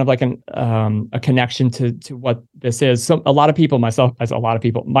a connection to what this is. So a lot of people, myself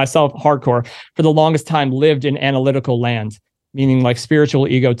hardcore, for the longest time lived in analytical land, meaning like spiritual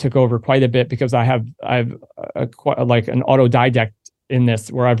ego took over quite a bit because I've like an autodidact in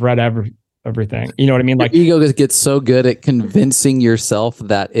this where I've read everything. You know what I mean? Like, your ego gets so good at convincing yourself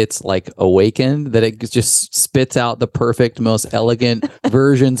that it's like awakened that it just spits out the perfect, most elegant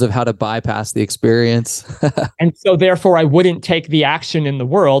versions of how to bypass the experience. And so therefore I wouldn't take the action in the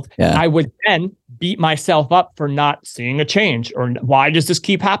world. Yeah. I would then beat myself up for not seeing a change, or why does this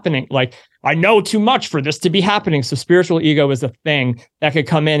keep happening? Like, I know too much for this to be happening. So spiritual ego is a thing that could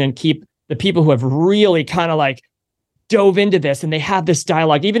come in and keep the people who have really kind of like dove into this and they have this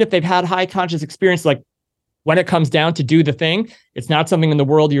dialogue, even if they've had high conscious experience, like when it comes down to do the thing, it's not something in the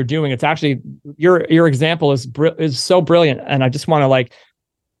world you're doing. It's actually your example is so brilliant. And I just want to like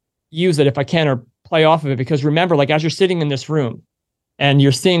use it if I can, or play off of it, because remember, like, as you're sitting in this room and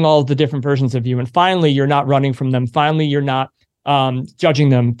you're seeing all the different versions of you, and finally you're not running from them. Finally, you're not judging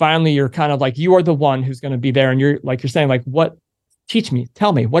them. Finally, you're kind of like, you are the one who's going to be there. And you're saying like, what, teach me,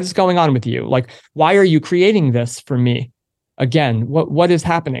 tell me, what is going on with you? Like, why are you creating this for me? Again, what is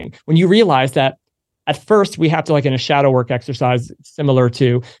happening? When you realize that at first we have to, like in a shadow work exercise, similar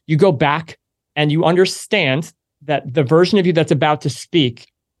to, you go back and you understand that the version of you that's about to speak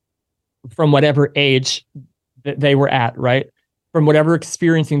from whatever age that they were at, right? From whatever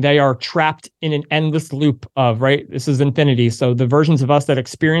experiencing, they are trapped in an endless loop of, right? This is infinity. So the versions of us that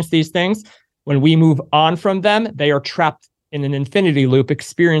experience these things, when we move on from them, they are trapped in an infinity loop,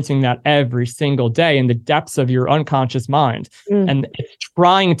 experiencing that every single day in the depths of your unconscious mind. And it's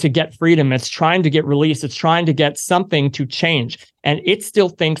trying to get freedom. It's trying to get release. It's trying to get something to change. And it still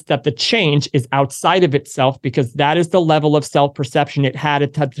thinks that the change is outside of itself because that is the level of self-perception it had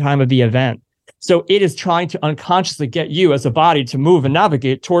at the time of the event. So it is trying to unconsciously get you as a body to move and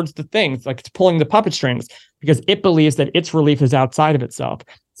navigate towards the things, like it's pulling the puppet strings, because it believes that its relief is outside of itself.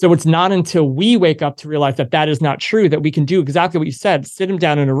 So it's not until we wake up to realize that that is not true that we can do exactly what you said, sit him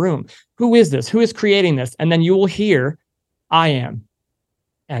down in a room. Who is this? Who is creating this? And then you will hear, I am.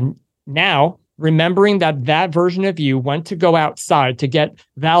 And now, remembering that that version of you went to go outside to get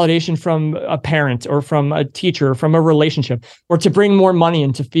validation from a parent or from a teacher, or from a relationship, or to bring more money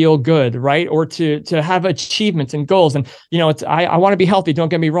and to feel good, right? Or to have achievements and goals. And, you know, it's, I want to be healthy, don't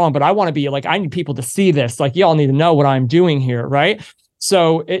get me wrong, but I want to be like, I need people to see this. Like, y'all need to know what I'm doing here, right?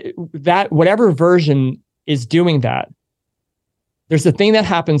 So that whatever version is doing that, there's a thing that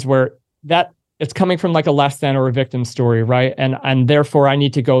happens where that it's coming from like a less than or a victim story, right? And therefore I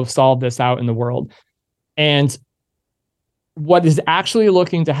need to go solve this out in the world. And what is actually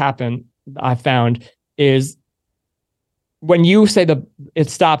looking to happen, I found, is when you say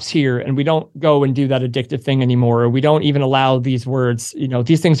it stops here and we don't go and do that addictive thing anymore, or we don't even allow these words, you know,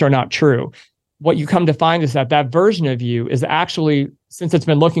 these things are not true. What you come to find is that that version of you is actually, since it's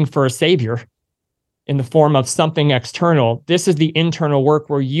been looking for a savior in the form of something external, this is the internal work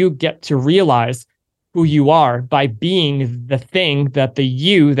where you get to realize who you are by being the thing that the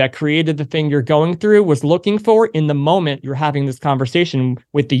you that created the thing you're going through was looking for in the moment you're having this conversation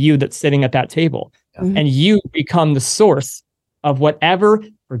with the you that's sitting at that table. Mm-hmm. And you become the source of whatever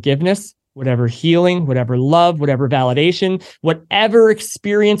forgiveness, whatever healing, whatever love, whatever validation, whatever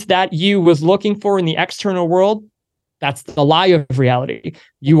experience that you was looking for in the external world. That's the lie of reality.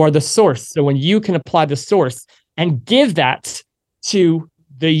 You are the source. So when you can apply the source and give that to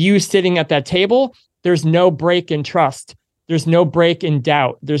the you sitting at that table, there's no break in trust. There's no break in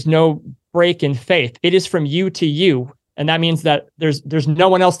doubt. There's no break in faith. It is from you to you. And that means that there's no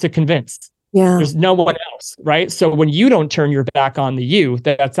one else to convince. Yeah. There's no one else, right? So when you don't turn your back on the you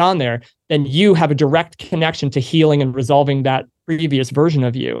that's on there, then you have a direct connection to healing and resolving that previous version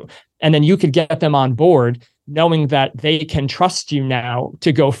of you. And then you could get them on board knowing that they can trust you now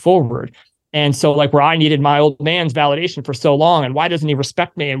to go forward. And so like where I needed my old man's validation for so long, and why doesn't he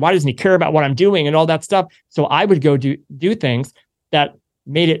respect me? And why doesn't he care about what I'm doing and all that stuff? So I would go do things that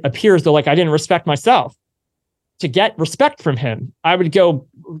made it appear as though like I didn't respect myself. To get respect from him, I would go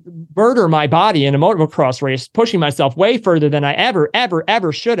murder my body in a motocross race, pushing myself way further than I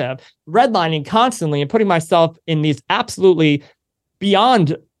ever should have, redlining constantly and putting myself in these absolutely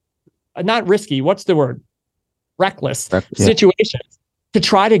beyond, not risky, what's the word? Reckless situations to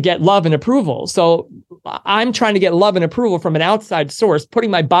try to get love and approval. So I'm trying to get love and approval from an outside source,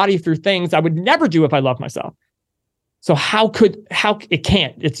 putting my body through things I would never do if I loved myself. So how it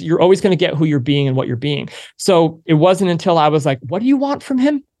can't, you're always going to get who you're being and what you're being. So it wasn't until I was like, what do you want from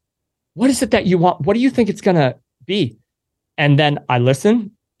him? What is it that you want? What do you think it's going to be? And then I listen.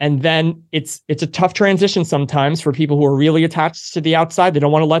 And then it's a tough transition sometimes for people who are really attached to the outside. They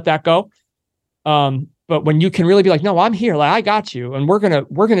don't want to let that go. But when you can really be like, no, I'm here, like I got you, and we're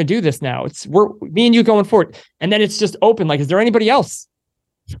gonna do this now. We're me and you going forward. And then it's just open. Like, is there anybody else?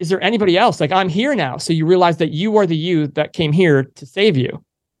 Is there anybody else? Like, I'm here now. So you realize that you are the you that came here to save you.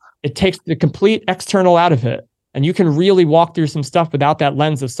 It takes the complete external out of it. And you can really walk through some stuff without that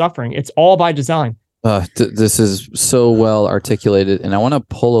lens of suffering. It's all by design. This is so well articulated. And I want to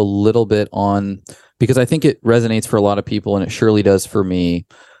pull a little bit on, because I think it resonates for a lot of people, and it surely does for me.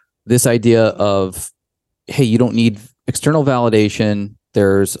 This idea of, hey, you don't need external validation.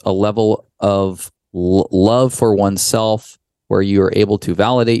 There's a level of love for oneself where you are able to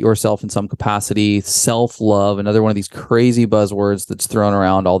validate yourself in some capacity. Self-love, another one of these crazy buzzwords that's thrown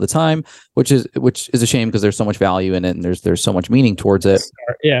around all the time, which is a shame because there's so much value in it and there's so much meaning towards it.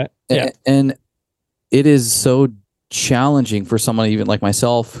 Yeah. And it is so challenging for someone even like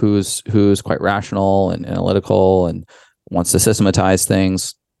myself who's quite rational and analytical and wants to systematize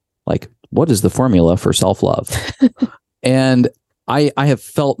things. Like, what is the formula for self-love? And I have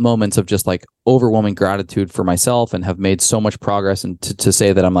felt moments of just like overwhelming gratitude for myself and have made so much progress. And to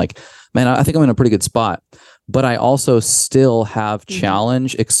say that I'm like, man, I think I'm in a pretty good spot. But I also still have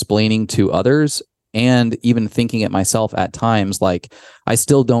challenge explaining to others and even thinking it myself at times. Like I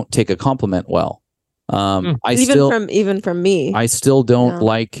still don't take a compliment well. Even from me, I still don't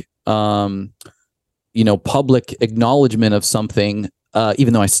like public acknowledgement of something.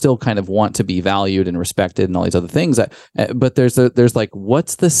 Even though I still kind of want to be valued and respected and all these other things, but there's like,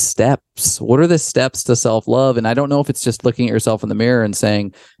 what's the steps? What are the steps to self-love? And I don't know if it's just looking at yourself in the mirror and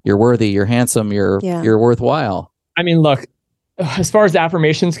saying you're worthy, you're handsome, you're worthwhile. I mean, look, as far as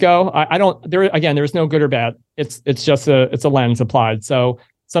affirmations go, there's no good or bad. It's just it's a lens applied. So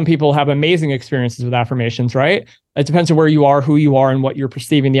some people have amazing experiences with affirmations, right? It depends on where you are, who you are, and what you're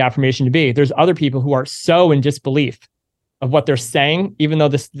perceiving the affirmation to be. There's other people who are so in disbelief of what they're saying, even though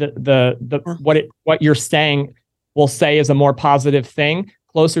what you're saying will say is a more positive thing,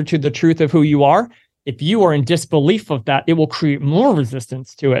 closer to the truth of who you are. If you are in disbelief of that, it will create more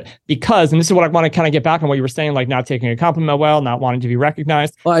resistance to it because, and this is what I want to kind of get back on what you were saying, like not taking a compliment well, not wanting to be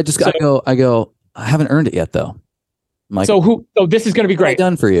recognized. Well, I go, I haven't earned it yet though. I'm like, so this is going to be great.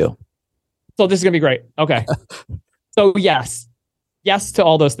 Done for you. So this is going to be great. Okay. So yes to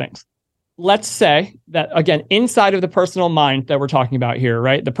all those things. Let's say that, again, inside of the personal mind that we're talking about here,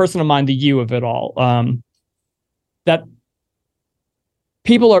 right? The personal mind, the you of it all, that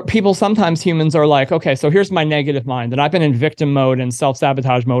sometimes humans are like, okay, so here's my negative mind. And I've been in victim mode and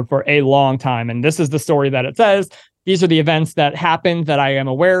self-sabotage mode for a long time. And this is the story that it says. These are the events that happened that I am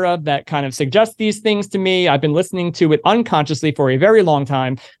aware of that kind of suggest these things to me. I've been listening to it unconsciously for a very long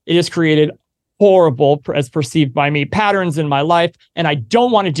time. It has created horrible, as perceived by me, patterns in my life, and I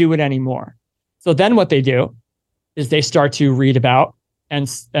don't want to do it anymore. So then what they do is they start to read about and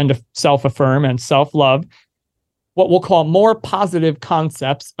self-affirm and self-love, what we'll call more positive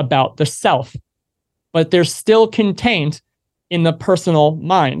concepts about the self, but they're still contained in the personal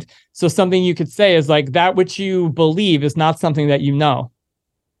mind. So something you could say is like, that which you believe is not something that you know,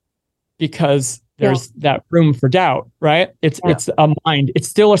 because there's that room for doubt, right? It's a mind. It's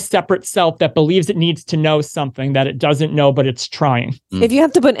still a separate self that believes it needs to know something that it doesn't know, but it's trying. If you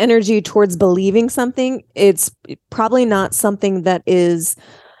have to put energy towards believing something, it's probably not something that is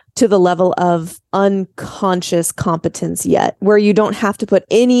to the level of unconscious competence yet, where you don't have to put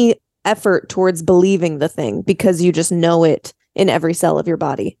any effort towards believing the thing because you just know it in every cell of your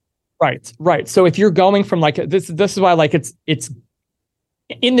body. Right. So if you're going from like this is why like it's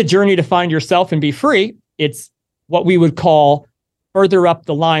in the journey to find yourself and be free, it's what we would call further up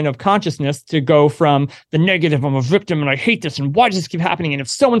the line of consciousness to go from the negative, I'm a victim and I hate this and why does this keep happening? And if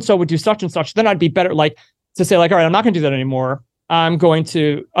so-and-so would do such and such, then I'd be better, like to say like, all right, I'm not going to do that anymore. I'm going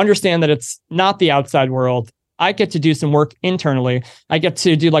to understand that it's not the outside world. I get to do some work internally. I get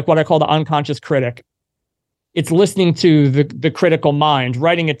to do like what I call the unconscious critic. It's listening to the critical mind,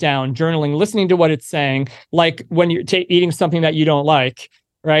 writing it down, journaling, listening to what it's saying. Like when you're eating something that you don't like,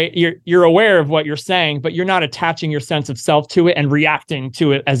 right? You're aware of what you're saying, but you're not attaching your sense of self to it and reacting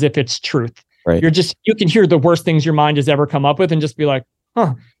to it as if it's truth. Right. You can hear the worst things your mind has ever come up with and just be like,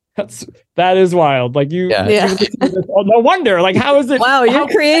 huh, that is wild. Like no wonder. Like, how is it? Wow, you're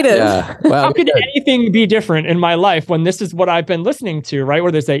creative. Yeah. Wow, how could anything be different in my life when this is what I've been listening to, right?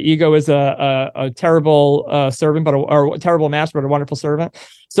 Where they say ego is a terrible servant, or a terrible master, but a wonderful servant.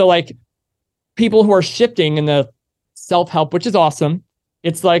 So like people who are shifting in the self-help, which is awesome.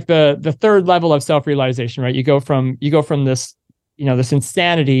 It's like the third level of self-realization, right? You go from this, this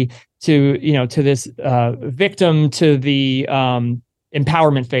insanity to this victim to the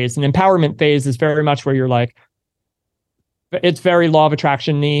empowerment phase. And empowerment phase is very much where you're like, it's very law of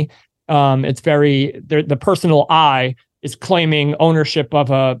attraction-y. It's very, the personal I is claiming ownership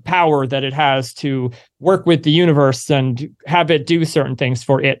of a power that it has to work with the universe and have it do certain things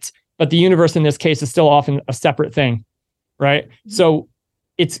for it. But the universe in this case is still often a separate thing, right? So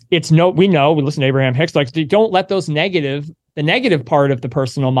we listen to Abraham Hicks, like, don't let the negative part of the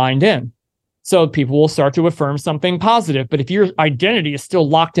personal mind in. So people will start to affirm something positive. But if your identity is still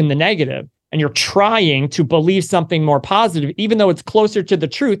locked in the negative and you're trying to believe something more positive, even though it's closer to the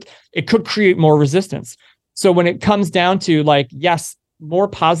truth, it could create more resistance. So when it comes down to like, yes, more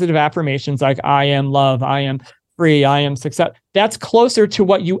positive affirmations like I am love, I am free, I am success, that's closer to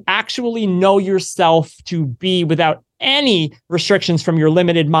what you actually know yourself to be without any restrictions from your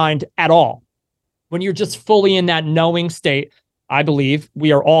limited mind at all. When you're just fully in that knowing state, I believe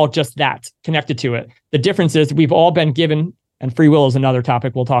we are all just that, connected to it. The difference is we've all been given, and free will is another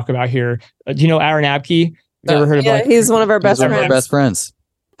topic we'll talk about here. Do you know Aaron Abke? You ever heard of he's one of our best friends.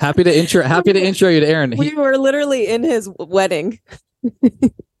 Happy to intro you to Aaron. We were literally in his wedding.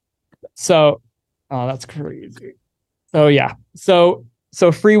 So, oh, that's crazy. So yeah. So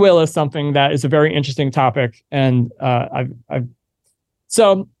free will is something that is a very interesting topic. And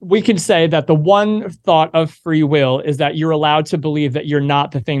so we can say that the one thought of free will is that you're allowed to believe that you're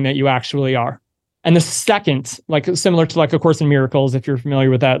not the thing that you actually are. And the second, like similar to like A Course in Miracles, if you're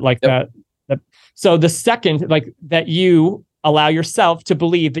familiar with that, like that. So the second, like that you allow yourself to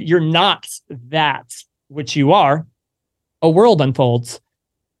believe that you're not that which you are, a world unfolds.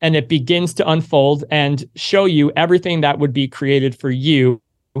 And it begins to unfold and show you everything that would be created for you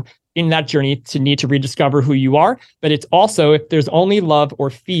in that journey to need to rediscover who you are. But it's also, if there's only love or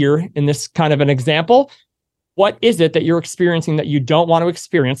fear in this kind of an example, what is it that you're experiencing that you don't want to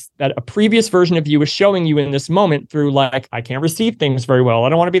experience, that a previous version of you is showing you in this moment through like, I can't receive things very well. I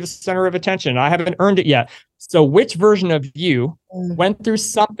don't want to be the center of attention. I haven't earned it yet. So which version of you went through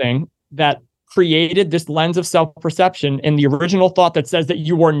something that created this lens of self-perception and the original thought that says that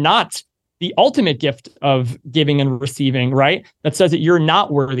you are not the ultimate gift of giving and receiving, right? That says that you're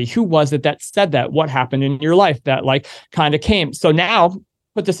not worthy. Who was it that said that? What happened in your life that like kind of came? So now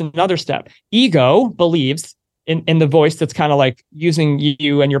put this another step. Ego believes in the voice that's kind of like using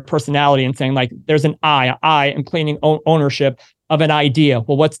you and your personality and saying like, there's an I am claiming ownership of an idea.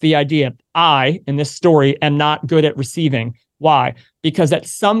 Well, what's the idea? I, in this story, am not good at receiving. Why? Because at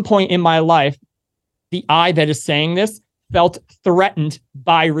some point in my life, the I that is saying this felt threatened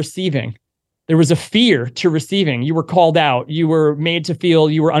by receiving. There was a fear to receiving. You were called out. You were made to feel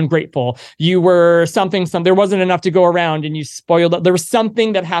you were ungrateful. You were something, there wasn't enough to go around and you spoiled it. There was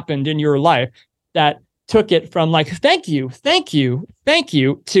something that happened in your life that took it from like, thank you,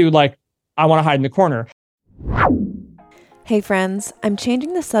 to like, I want to hide in the corner. Hey friends, I'm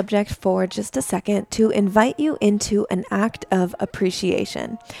changing the subject for just a second to invite you into an act of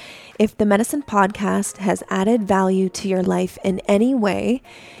appreciation. If the Medicine Podcast has added value to your life in any way,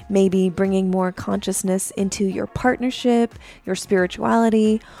 maybe bringing more consciousness into your partnership, your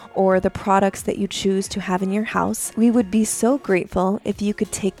spirituality, or the products that you choose to have in your house, we would be so grateful if you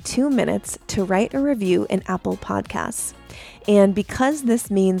could take 2 minutes to write a review in Apple Podcasts. And because this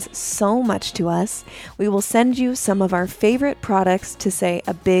means so much to us, we will send you some of our favorite products to say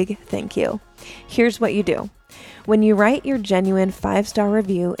a big thank you. Here's what you do. When you write your genuine 5-star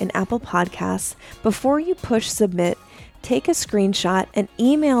review in Apple Podcasts, before you push submit, take a screenshot and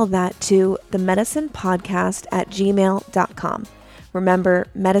email that to themedicinepodcast@gmail.com. Remember,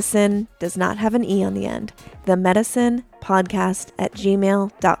 medicine does not have an E on the end.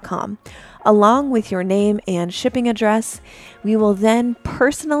 Themedicinepodcast@gmail.com. Along with your name and shipping address, we will then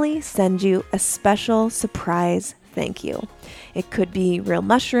personally send you a special surprise thank you. It could be real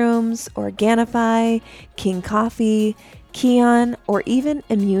mushrooms, Organifi, King Coffee, Kion, or even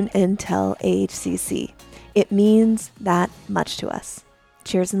Immune Intel AHCC. It means that much to us.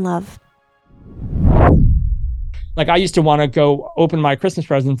 Cheers and love. Like I used to want to go open my Christmas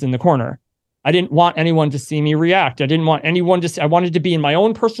presents in the corner. I didn't want anyone to see me react. I didn't want anyone to see, I wanted to be in my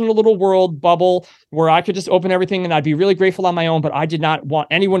own personal little world bubble where I could just open everything and I'd be really grateful on my own, but I did not want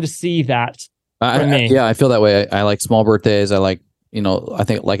anyone to see that. I feel that way. I like small birthdays. I like, I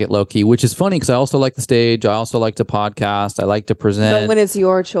think like it low key, which is funny because I also like the stage. I also like to podcast. I like to present. But when it's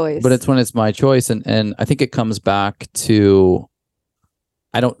your choice. But it's when it's my choice. And I think it comes back to,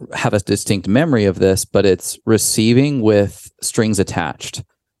 I don't have a distinct memory of this, but it's receiving with strings attached.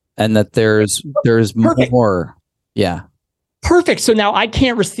 And that there's Perfect. More. Yeah. Perfect. So now I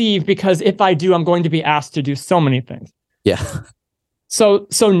can't receive because if I do, I'm going to be asked to do so many things. Yeah. So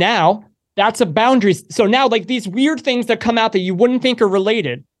now that's a boundary. So now like these weird things that come out that you wouldn't think are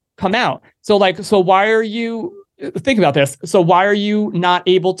related come out. So why are you, think about this. So why are you not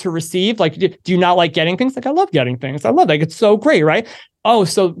able to receive? Like, do you not like getting things? Like, I love getting things. I love that. It's so great, right? Oh,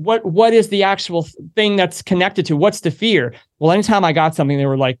 so what is the actual thing that's connected to? What's the fear? Well, anytime I got something, they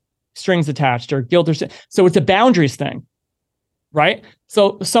were like strings attached or guilt or so it's a boundaries thing, right?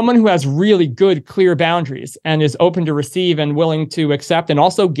 So someone who has really good, clear boundaries and is open to receive and willing to accept and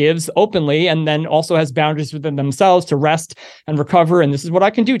also gives openly and then also has boundaries within themselves to rest and recover. And this is what I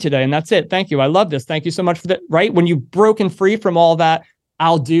can do today. And that's it. Thank you. I love this. Thank you so much for that. Right? When you've broken free from all that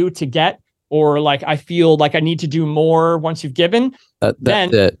I'll do to get, or like I feel like I need to do more once you've given.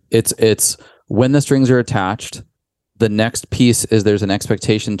 That's it. It's when the strings are attached, the next piece is there's an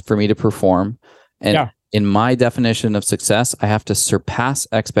expectation for me to perform. And in my definition of success, I have to surpass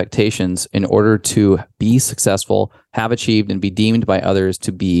expectations in order to be successful, have achieved, and be deemed by others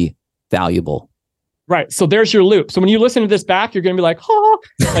to be valuable. Right. So there's your loop. So when you listen to this back, you're going to be like, oh,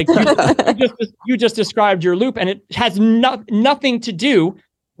 like you just described your loop, and it has nothing to do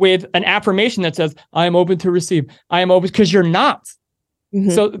with an affirmation that says, I am open to receive. I am open, because you're not.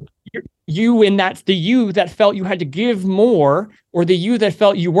 So you in that's the you that felt you had to give more, or the you that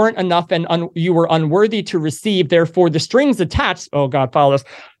felt you weren't enough and you were unworthy to receive. Therefore, the strings attached. Oh God, follow us.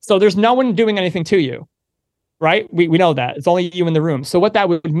 So there's no one doing anything to you, right? We know that it's only you in the room. So what that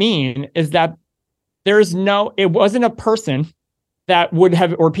would mean is that it wasn't a person that would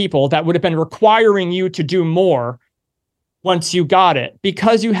have, or people that would have been requiring you to do more once you got it,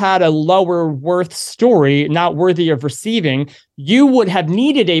 because you had a lower worth story, not worthy of receiving. You would have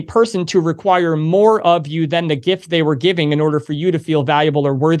needed a person to require more of you than the gift they were giving in order for you to feel valuable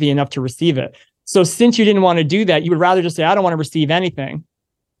or worthy enough to receive it. So since you didn't want to do that, you would rather just say, I don't want to receive anything,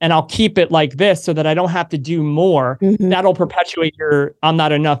 and I'll keep it like this so that I don't have to do more. That'll perpetuate your I'm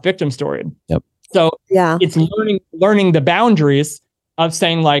not enough victim story. Yep. So it's learning the boundaries of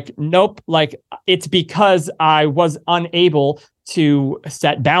saying like, nope, like it's because I was unable to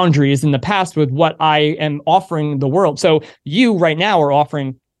set boundaries in the past with what I am offering the world. So you right now are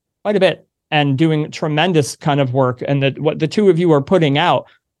offering quite a bit and doing tremendous kind of work. And what the two of you are putting out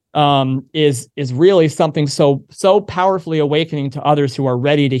is really something so powerfully awakening to others who are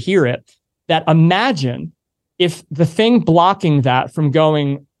ready to hear it. That imagine if the thing blocking that from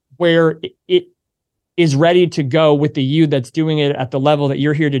going where it is ready to go with the you that's doing it at the level that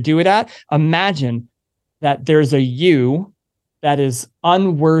you're here to do it at. Imagine that there's a you that is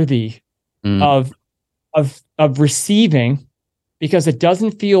unworthy of receiving, because it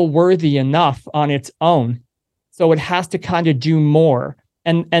doesn't feel worthy enough on its own. So it has to kind of do more.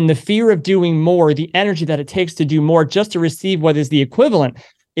 And the fear of doing more, the energy that it takes to do more just to receive what is the equivalent,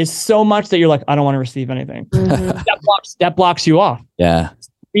 is so much that you're like, I don't want to receive anything. That blocks you off. Yeah.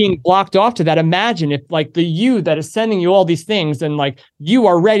 Being blocked off to that. Imagine if like the you that is sending you all these things, and like you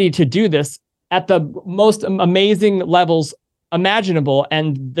are ready to do this at the most amazing levels imaginable,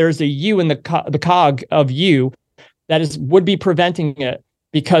 and there's a you in the cog of you that would be preventing it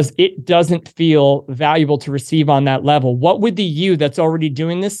because it doesn't feel valuable to receive on that level. What would the you that's already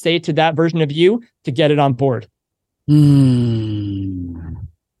doing this say to that version of you to get it on board? I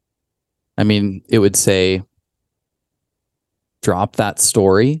mean, it would say, drop that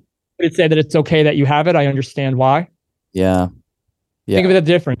story. Would it say that it's okay that you have it? I understand why. Yeah. Think of the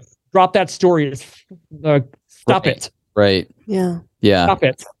difference. Drop that story. Stop it. Right. Yeah. Stop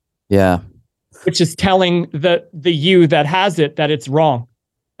it. Yeah. Which is telling the you that has it that it's wrong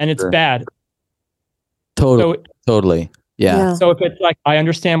and it's bad. Totally. Yeah. So if it's like, I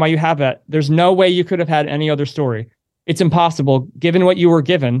understand why you have that. There's no way you could have had any other story. It's impossible, given what you were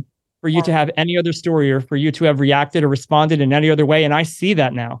given, for you to have any other story, or for you to have reacted or responded in any other way. And I see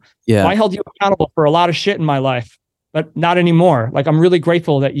that now. Yeah. So I held you accountable for a lot of shit in my life, but not anymore. Like, I'm really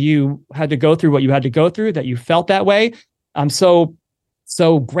grateful that you had to go through what you had to go through, that you felt that way. I'm so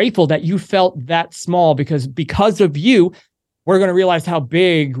grateful that you felt that small, because of you, we're going to realize how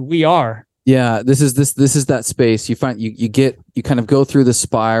big we are. Yeah. This is that space you find you kind of go through the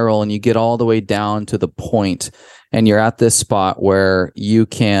spiral, and you get all the way down to the point, and you're at this spot where you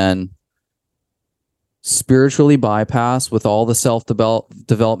can spiritually bypass with all the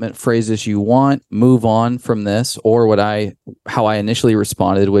self-development phrases you want, move on from this, or how I initially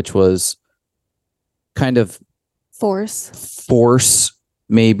responded, which was kind of force,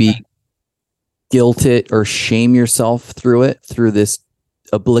 maybe guilt it or shame yourself through this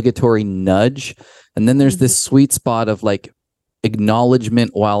obligatory nudge. And then there's this sweet spot of like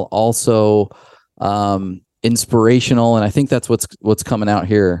acknowledgement while also inspirational. And I think that's what's coming out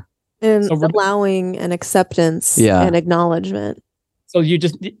here. And allowing and acceptance and acknowledgement. So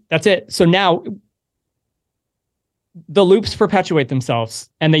that's it. So now the loops perpetuate themselves,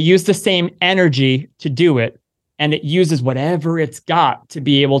 and they use the same energy to do it. And it uses whatever it's got to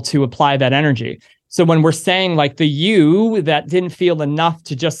be able to apply that energy. So when we're saying like the you that didn't feel enough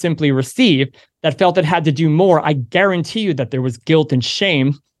to just simply receive, that felt it had to do more, I guarantee you that there was guilt and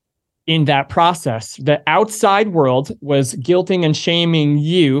shame in that process. The outside world was guilting and shaming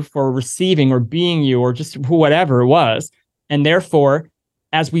you for receiving or being you or just whatever it was. And therefore,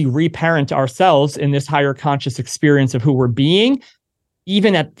 as we reparent ourselves in this higher conscious experience of who we're being,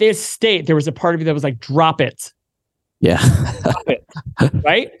 even at this state, there was a part of you that was like, drop it. Yeah. Drop it.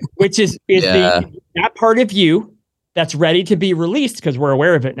 Right? Which is that part of you that's ready to be released, because we're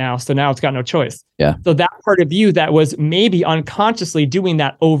aware of it now. So now it's got no choice. Yeah. So that part of you that was maybe unconsciously doing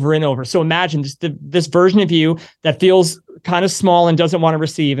that over and over. So imagine just this version of you that feels kind of small and doesn't want to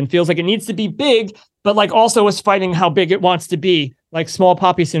receive and feels like it needs to be big, but like also is fighting how big it wants to be, like small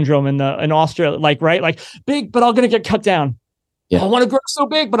poppy syndrome in Australia, like, right? Like big, but I'm going to get cut down. I want to grow so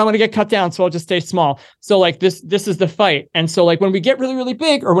big, but I'm going to get cut down. So I'll just stay small. So like this is the fight. And so like when we get really, really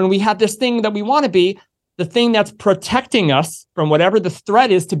big, or when we have this thing that we want to be, the thing that's protecting us from whatever the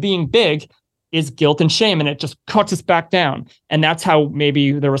threat is to being big is guilt and shame. And it just cuts us back down. And that's how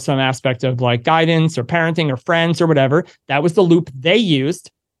maybe there was some aspect of like guidance or parenting or friends or whatever. That was the loop they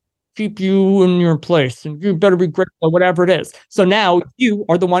used. Keep you in your place and you better be grateful, or whatever it is. So now you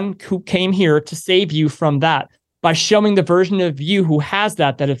are the one who came here to save you from that, by showing the version of you who has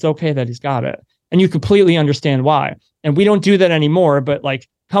that it's okay that he's got it. And you completely understand why. And we don't do that anymore, but like,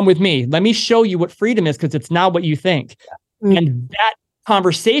 come with me. Let me show you what freedom is, because it's not what you think. Mm-hmm. And that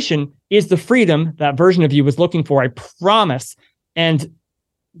conversation is the freedom that version of you was looking for, I promise. And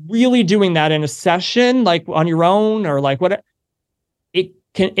really doing that in a session, like on your own, or like what,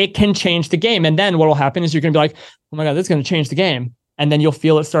 it can change the game. And then what will happen is you're going to be like, oh my God, this is going to change the game. And then you'll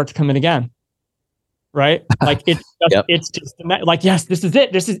feel it start to come in again. Right? Like it's just like, yes, this is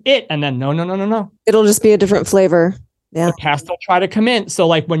it. And then no. It'll just be a different flavor. Yeah. The past will try to come in. So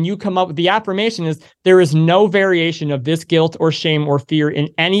like when you come up with the affirmation is, there is no variation of this guilt or shame or fear in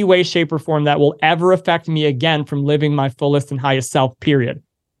any way, shape, or form that will ever affect me again from living my fullest and highest self, period.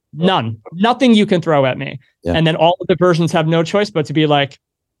 None. Nothing you can throw at me. Yeah. And then all of the versions have no choice but to be like,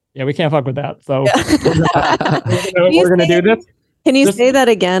 yeah, we can't fuck with that. So we're gonna do this. Can you say that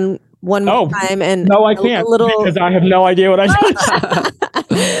again one more time? And no, I can't, because I have no idea what I said.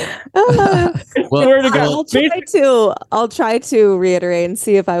 I'll try to reiterate and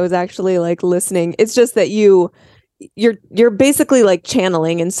see if I was actually like listening. It's just that you're basically like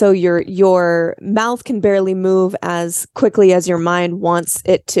channeling, and so your mouth can barely move as quickly as your mind wants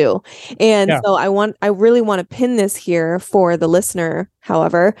it to. And so I really want to pin this here for the listener.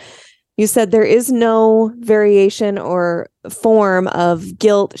 However, you said there is no variation or form of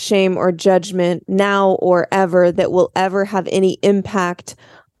guilt, shame, or judgment now or ever that will ever have any impact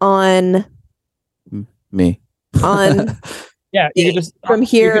on me. On you just from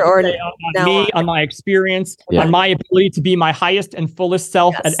here or on me, on my experience, on my ability to be my highest and fullest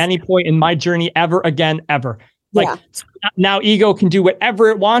self at any point in my journey ever again, ever. Like now ego can do whatever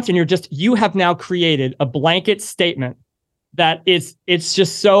it wants, and you have now created a blanket statement that it's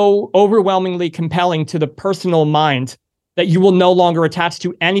just so overwhelmingly compelling to the personal mind that you will no longer attach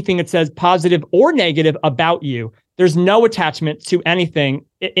to anything that says positive or negative about you. There's no attachment to anything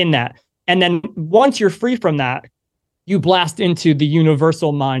in that. And then once you're free from that, you blast into the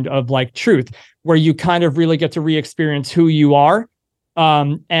universal mind of like truth, where you kind of really get to re-experience who you are.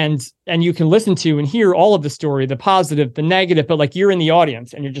 And you can listen to and hear all of the story, the positive, the negative, but like you're in the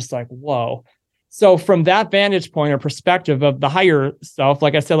audience and you're just like, whoa. So from that vantage point or perspective of the higher self,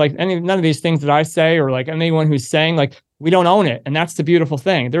 like I said, like none of these things that I say, or like anyone who's saying, like, we don't own it. And that's the beautiful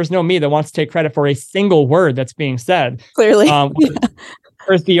thing. There's no me that wants to take credit for a single word that's being said. Clearly.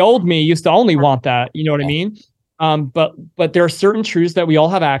 Whereas the old me used to only want that, you know what I mean? But there are certain truths that we all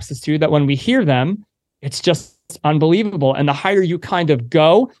have access to that when we hear them, it's just unbelievable. And the higher you kind of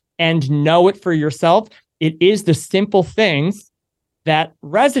go and know it for yourself, it is the simple things that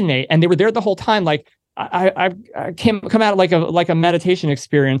resonate. And they were there the whole time. Like I come out like a meditation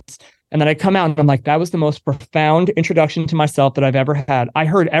experience. And then I come out and I'm like, that was the most profound introduction to myself that I've ever had. I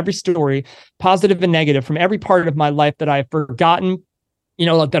heard every story, positive and negative, from every part of my life that I've forgotten,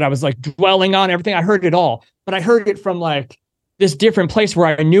 that I was like dwelling on everything. I heard it all, but I heard it from like this different place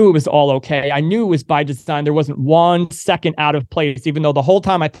where I knew it was all okay. I knew it was by design. There wasn't 1 second out of place, even though the whole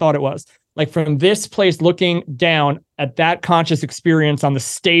time I thought it was. Like from this place looking down at that conscious experience on the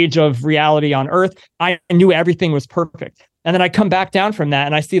stage of reality on earth, I knew everything was perfect. And then I come back down from that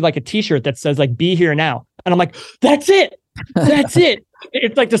and I see like a t-shirt that says like, be here now. And I'm like, that's it. That's it.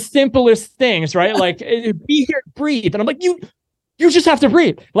 It's like the simplest things, right? Like be here, breathe. And I'm like, you just have to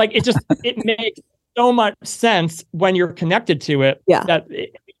breathe. Like it makes so much sense when you're connected to it, that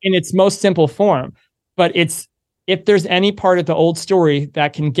in its most simple form. But if there's any part of the old story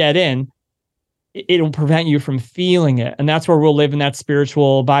that can get in, it'll prevent you from feeling it. And that's where we'll live in that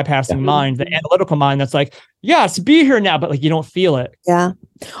spiritual bypassing mind, the analytical mind that's like, yes, be here now, but like you don't feel it. Yeah.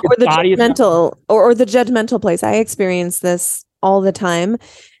 Or the judgmental or the judgmental place. I experience this all the time.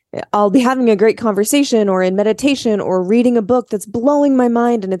 I'll be having a great conversation or in meditation or reading a book that's blowing my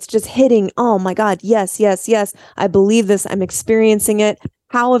mind and it's just hitting, oh my God, yes, yes, yes. I believe this. I'm experiencing it.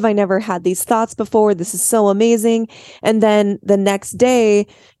 how have I never had these thoughts before? This is so amazing. And then the next day,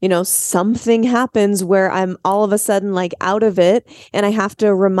 something happens where I'm all of a sudden like out of it. And I have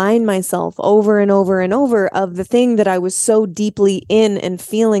to remind myself over and over and over of the thing that I was so deeply in and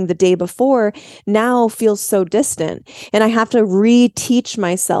feeling the day before now feels so distant. And I have to reteach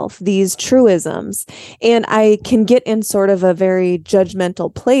myself these truisms. And I can get in sort of a very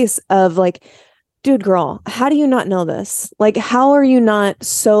judgmental place of like, dude, girl, how do you not know this? Like, how are you not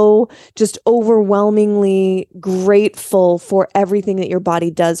so just overwhelmingly grateful for everything that your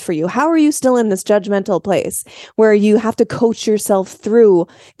body does for you? How are you still in this judgmental place where you have to coach yourself through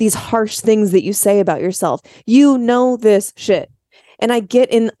these harsh things that you say about yourself? You know this shit. And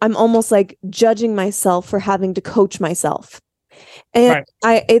I'm almost like judging myself for having to coach myself. And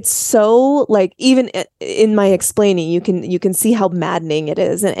it's so like, even in my explaining, you can see how maddening it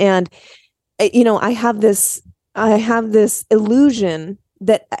is. And I have this illusion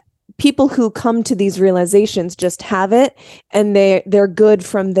that people who come to these realizations just have it and they're good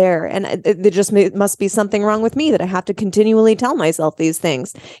from there. And there just must be something wrong with me that I have to continually tell myself these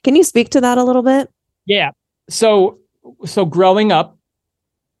things. Can you speak to that a little bit? Yeah. So growing up,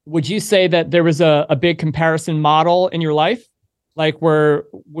 would you say that there was a big comparison model in your life? Like,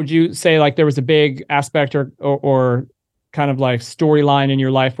 would you say like there was a big aspect or kind of like storyline in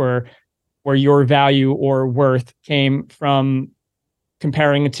your life where your value or worth came from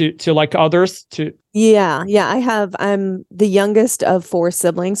comparing it to like others? Yeah. I'm the youngest of 4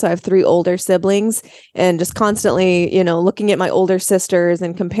 siblings. So I have 3 older siblings, and just constantly, looking at my older sisters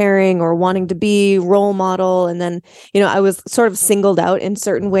and comparing or wanting to be role model. And then, I was sort of singled out in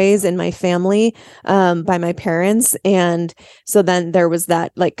certain ways in my family, by my parents. And so then there was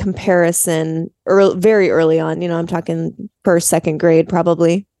that like comparison very early on, I'm talking first, second grade,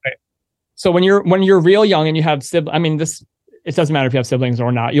 probably. Right. So when you're real young and you have siblings, it doesn't matter if you have siblings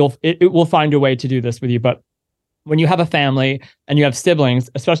or not. It will find a way to do this with you. But when you have a family and you have siblings,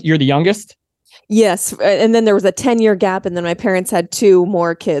 especially you're the youngest. Yes. And then there was a 10-year gap, and then my parents had 2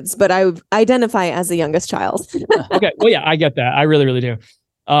 more kids, but I identify as the youngest child. Okay. Well, yeah, I get that. I really, really do.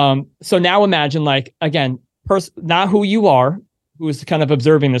 So now imagine, like, again, not who you are, who is kind of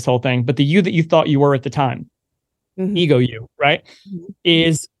observing this whole thing, but the you that you thought you were at the time, ego you, right?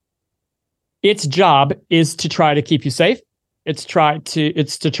 Mm-hmm. Its job is to try to keep you safe. It's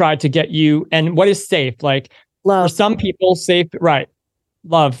to try to get you. And what is safe? Like, love. For some people, safe, right?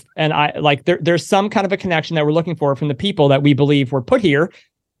 Love. And I like there's some kind of a connection that we're looking for from the people that we believe were put here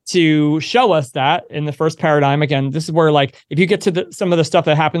to show us that in the first paradigm. Again, this is where, like, if you get to some of the stuff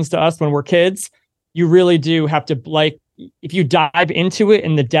that happens to us when we're kids, you really do have to, like, if you dive into it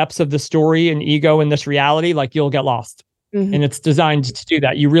in the depths of the story and ego in this reality, like, you'll get lost. Mm-hmm. And it's designed to do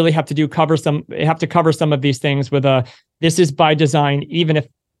that. You really have to cover some of these things with this is by design, even if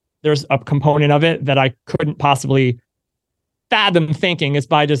there's a component of it that I couldn't possibly fathom thinking is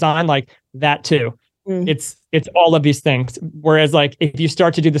by design, like that too. Mm-hmm. It's all of these things. Whereas, like, if you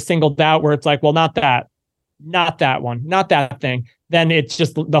start to do the singled out where it's like, well, not that one, not that thing, then it's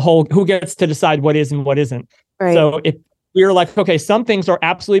just the whole, who gets to decide what is and what isn't. Right. So if we're like, okay, some things are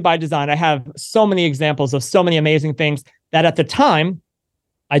absolutely by design. I have so many examples of so many amazing things that at the time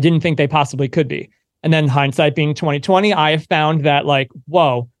I didn't think they possibly could be. And then hindsight being 2020, I have found that, like,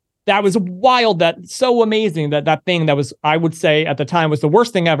 whoa, that was wild. That's so amazing that thing that was, I would say at the time, was the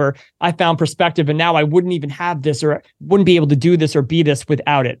worst thing ever. I found perspective, and now I wouldn't even have this, or wouldn't be able to do this or be this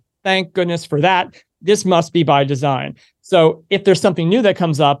without it. Thank goodness for that. This must be by design. So if there's something new that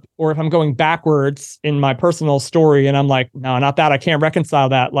comes up, or if I'm going backwards in my personal story and I'm like, no, not that, I can't reconcile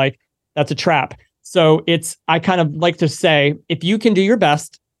that, like, that's a trap. So I kind of like to say, if you can do your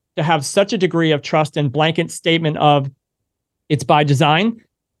best to have such a degree of trust and blanket statement of it's by design,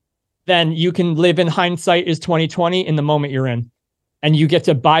 then you can live in hindsight is 2020 in the moment you're in. And you get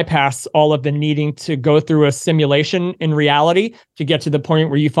to bypass all of the needing to go through a simulation in reality to get to the point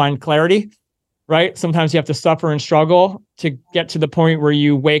where you find clarity, right? Sometimes you have to suffer and struggle to get to the point where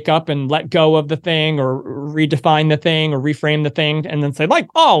you wake up and let go of the thing, or redefine the thing, or reframe the thing, and then say, like,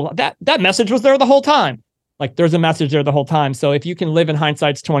 oh, that message was there the whole time. Like, there's a message there the whole time. So if you can live in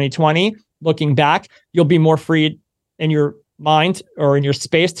hindsight's 2020, looking back, you'll be more free in your mind or in your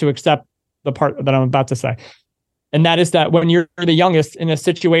space to accept the part that I'm about to say. And that is that when you're the youngest in a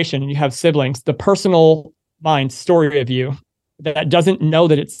situation and you have siblings, the personal mind story of you that doesn't know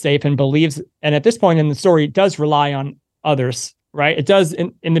that it's safe and believes, and at this point in the story, it does rely on others, right? It does.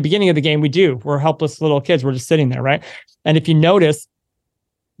 In the beginning of the game, we're helpless little kids. We're just sitting there, right? And if you notice,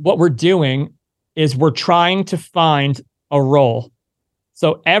 what we're doing is we're trying to find a role.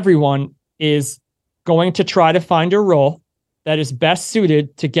 So everyone is going to try to find a role that is best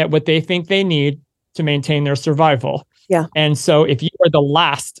suited to get what they think they need to maintain their survival. Yeah. And so if you are the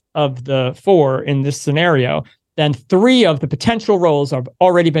last of the 4 in this scenario, then 3 of the potential roles have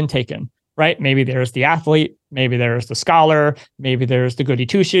already been taken, right? Maybe there's the athlete, maybe there's the scholar, maybe there's the goody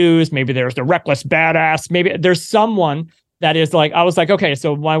two shoes, maybe there's the reckless badass, maybe there's someone that is like, I was like, okay,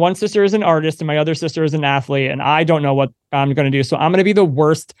 so my one sister is an artist and my other sister is an athlete, and I don't know what I'm going to do. So I'm going to be the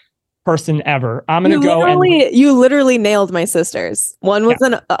worst person ever. I'm going to go and you literally nailed my sisters. One was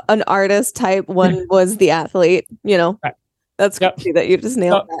an artist type, one was the athlete, Right. That's crazy that you just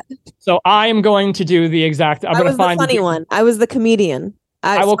nailed that. So I am going to do the exact, I'm going to find the funny one. I was the comedian.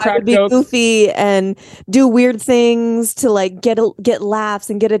 I will crack would be jokes. Goofy and do weird things to like get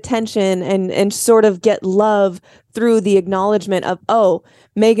laughs and get attention and sort of get love through the acknowledgement of, oh,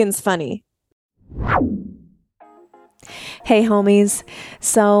 Megan's funny. Hey homies,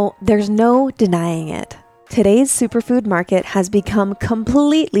 so there's no denying it. Today's superfood market has become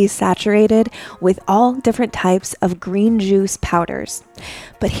completely saturated with all different types of green juice powders.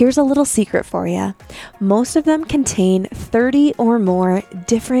 But here's a little secret for you. Most of them contain 30 or more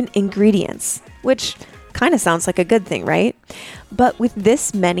different ingredients, which kind of sounds like a good thing, right? But with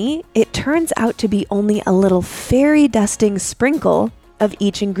this many, it turns out to be only a little fairy dusting sprinkle of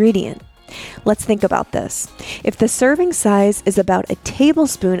each ingredient. Let's think about this. If the serving size is about a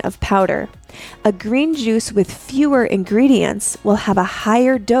tablespoon of powder, a green juice with fewer ingredients will have a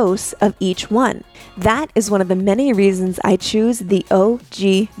higher dose of each one. That is one of the many reasons I choose the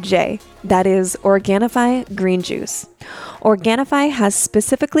OGJ, that is Organifi green juice. Organifi has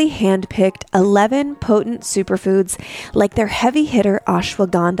specifically handpicked 11 potent superfoods like their heavy hitter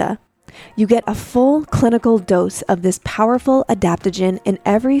ashwagandha. You get a full clinical dose of this powerful adaptogen in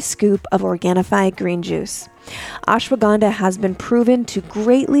every scoop of Organifi green juice. Ashwagandha has been proven to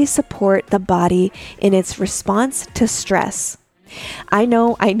greatly support the body in its response to stress. I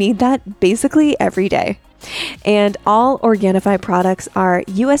know I need that basically every day. And all Organifi products are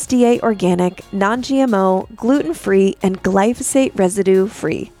USDA organic, non-GMO, gluten-free, and glyphosate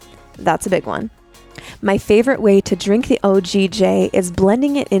residue-free. That's a big one. My favorite way to drink the OGJ is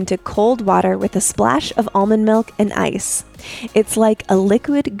blending it into cold water with a splash of almond milk and ice. It's like a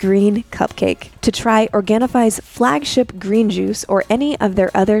liquid green cupcake. To try Organifi's flagship green juice or any of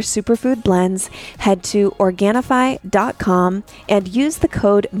their other superfood blends, head to Organifi.com and use the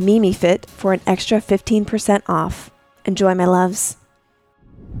code MIMIFIT for an extra 15% off. Enjoy, my loves.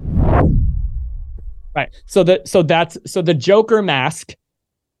 Right. So the Joker mask,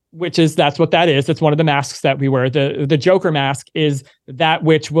 that's what that is. It's one of the masks that we wear. The Joker mask is that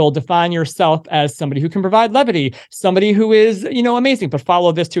which will define yourself as somebody who can provide levity, somebody who is, amazing. But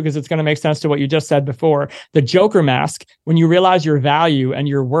follow this too, because it's going to make sense to what you just said before. The Joker mask, when you realize your value and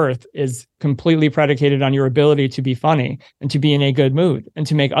your worth is completely predicated on your ability to be funny and to be in a good mood and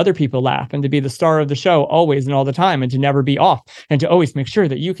to make other people laugh and to be the star of the show always and all the time and to never be off and to always make sure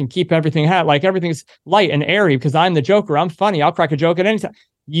that you can keep everything like everything's light and airy because I'm the Joker. I'm funny. I'll crack a joke at any time.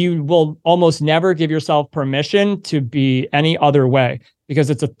 You will almost never give yourself permission to be any other way because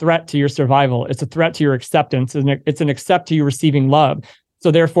it's a threat to your survival. It's a threat to your acceptance. And it's an accept to you receiving love.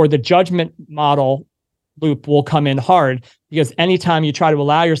 So therefore, the judgment model loop will come in hard because anytime you try to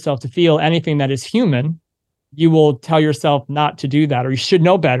allow yourself to feel anything that is human, you will tell yourself not to do that, or you should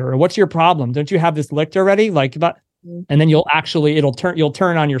know better, or what's your problem? Don't you have this licked already? And then you'll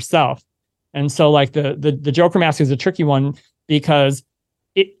turn on yourself. And so the Joker mask is a tricky one because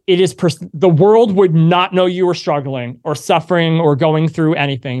the world would not know you were struggling or suffering or going through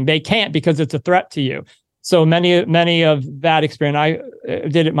anything. They can't because it's a threat to you. So many of that experience, I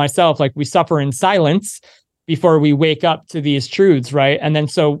did it myself. Like we suffer in silence before we wake up to these truths, right? And then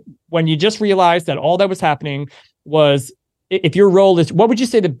so when you just realize that all that was happening was, if your role is, what would you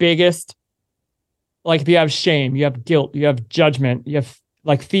say the biggest, like if you have shame, you have guilt, you have judgment, you have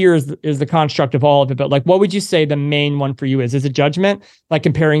like fear is the construct of all of it. But like, what would you say the main one for you is? Is it judgment? Like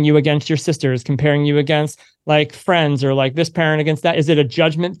comparing you against your sisters, comparing you against like friends or like this parent against that? Is it a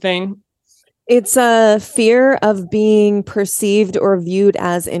judgment thing? It's a fear of being perceived or viewed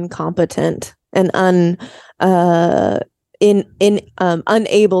as incompetent and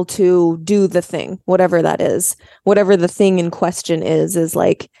unable to do the thing, whatever that is, whatever the thing in question is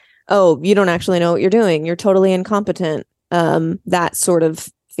like, oh, you don't actually know what you're doing. You're totally incompetent. That sort of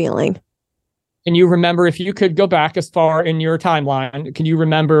feeling. Can you remember, if you could go back as far in your timeline, can you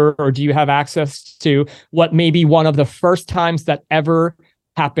remember, or do you have access to what maybe one of the first times that ever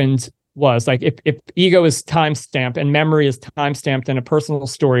happened was? Like if ego is time-stamped and memory is time-stamped in a personal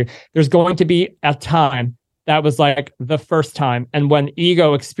story, there's going to be a time that was like the first time. And when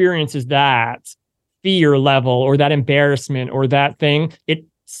ego experiences that, fear level or that embarrassment or that thing, it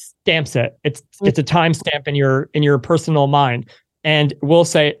stamps it. It's a timestamp in your personal mind. And we'll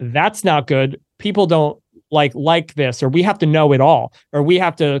say, that's not good. People don't like this, or we have to know it all, or we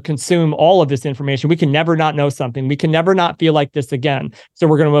have to consume all of this information. We can never not know something. We can never not feel like this again. So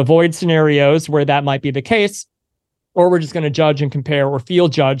we're going to avoid scenarios where that might be the case, or we're just going to judge and compare or feel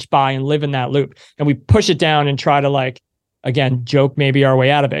judged by and live in that loop. And we push it down and try to again, joke maybe our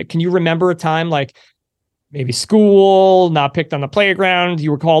way out of it. Can you remember a time maybe school, not picked on the playground,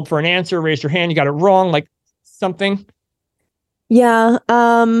 you were called for an answer, raised your hand, you got it wrong, something? Yeah.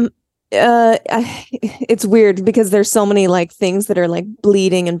 It's weird because there's so many things that are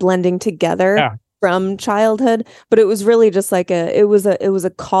bleeding and blending together from childhood, but it was really just it was a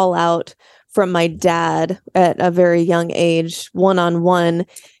call out from my dad at a very young age, one-on-one.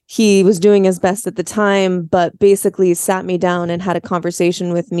 He was doing his best at the time, but basically sat me down and had a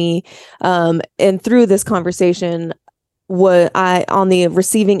conversation with me. And through this conversation, on the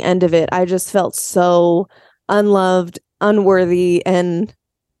receiving end of it, I just felt so unloved, unworthy, and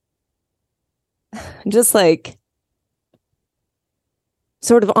just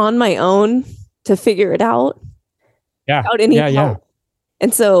sort of on my own to figure it out without any help.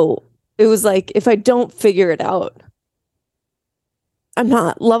 And so it was if I don't figure it out, I'm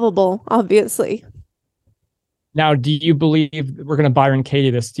not lovable, obviously. Now, do you believe, we're going to Byron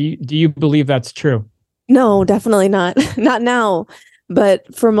Katie this, do you believe that's true? No, definitely not. Not now,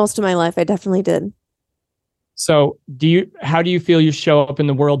 but for most of my life, I definitely did. So how do you feel you show up in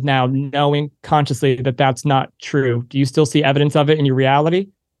the world now, knowing consciously that that's not true? Do you still see evidence of it in your reality?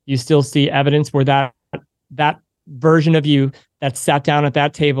 Do you still see evidence where that version of you that sat down at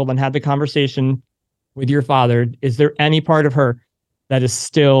that table and had the conversation with your father, is there any part of her that is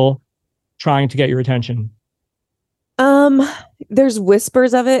still trying to get your attention? There's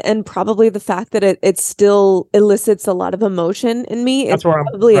whispers of it, and probably the fact that it still elicits a lot of emotion in me. It's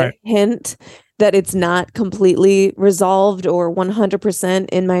probably a hint that it's not completely resolved or 100%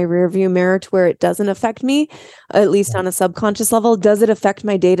 in my rearview mirror to where it doesn't affect me, at least on a subconscious level. Does it affect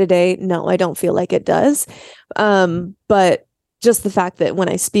my day-to-day? No, I don't feel like it does. But just the fact that when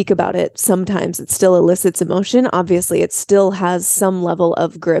I speak about it, sometimes it still elicits emotion. Obviously, it still has some level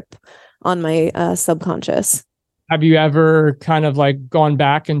of grip on my subconscious. Have you ever kind of gone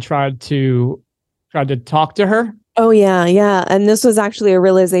back and tried to talk to her? Oh, yeah. And this was actually a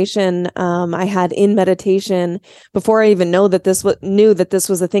realization I had in meditation before I even knew that this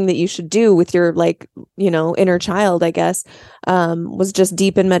was a thing that you should do with your inner child, I guess, was just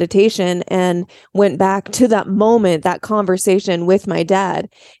deep in meditation, and went back to that moment, that conversation with my dad,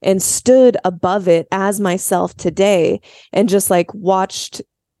 and stood above it as myself today, and just watched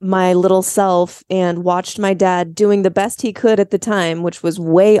my little self and watched my dad doing the best he could at the time, which was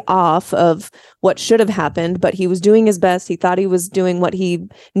way off of what should have happened, but he was doing his best. He thought he was doing what he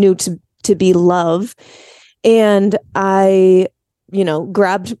knew to be love. And I,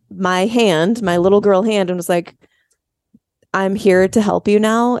 grabbed my hand, my little girl hand, and was like, I'm here to help you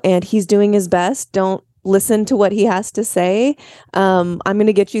now. And he's doing his best. Don't listen to what he has to say. I'm going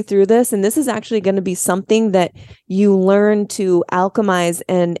to get you through this. And this is actually going to be something that you learn to alchemize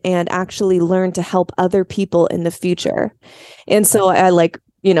and actually learn to help other people in the future. And so I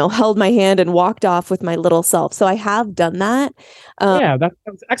held my hand and walked off with my little self. So I have done that. That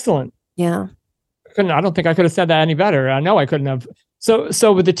was excellent. Yeah. I don't think I could have said that any better. I know I couldn't have.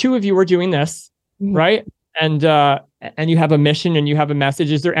 So with the two of you were doing this, right? And you have a mission and you have a message.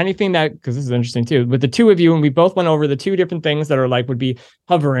 Is there anything because this is interesting too, with the two of you, and we both went over the two different things that are would be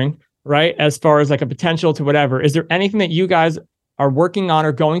hovering, right? As far as a potential to whatever, is there anything that you guys are working on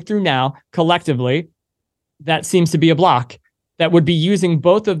or going through now collectively that seems to be a block that would be using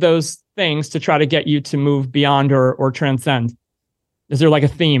both of those things to try to get you to move beyond or transcend? Is there a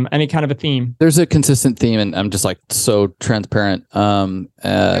theme, any kind of a theme? There's a consistent theme, and I'm just so transparent.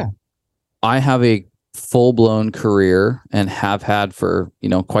 I have a full-blown career and have had for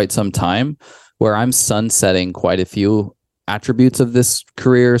quite some time where I'm sunsetting quite a few attributes of this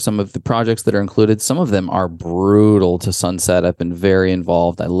career. Some of the projects that are included, some of them are brutal to sunset. I've been very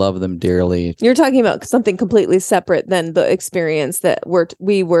involved. I love them dearly. You're talking about something completely separate than the experience that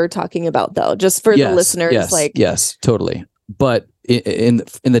we were talking about, though, just for the listeners. Yes, totally. But in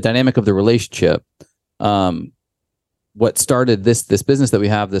the dynamic of the relationship, what started this business that we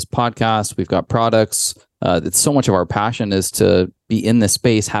have, this podcast, we've got products. It's so much of our passion is to be in this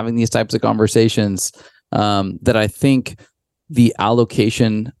space, having these types of conversations, that I think the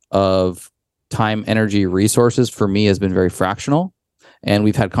allocation of time, energy, resources for me has been very fractional. And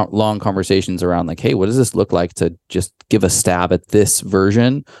we've had long conversations around like, hey, what does this look like to just give a stab at this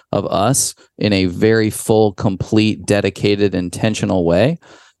version of us in a very full, complete, dedicated, intentional way?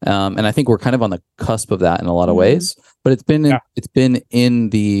 And I think we're kind of on the cusp of that in a lot of ways, but it's been in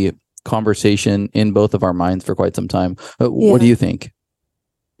the conversation in both of our minds for quite some time. What do you think?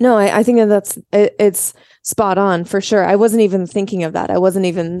 No, I think that it's spot on for sure. I wasn't even thinking of that. I wasn't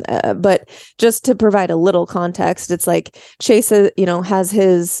even, but just to provide a little context, it's like Chase, has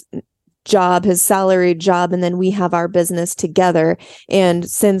his job, his salaried job, and then we have our business together. And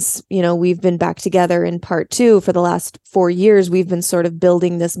since, we've been back together in part 2 for the last 4 years, we've been sort of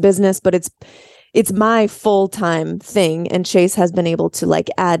building this business, but it's my full-time thing. And Chase has been able to like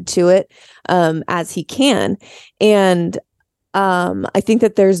add to it as he can. And I think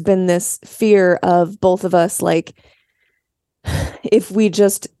that there's been this fear of both of us, like, if we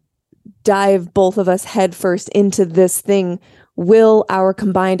just dive both of us headfirst into this thing, will our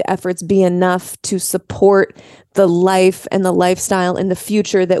combined efforts be enough to support the life and the lifestyle in the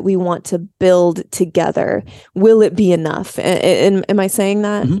future that we want to build together? Will it be enough? Am I saying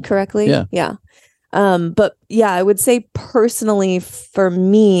that correctly? Yeah. But yeah, I would say personally for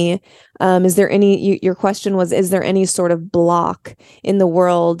me, is there any, your question was, is there any sort of block in the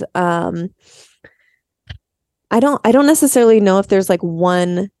world? I don't necessarily know if there's like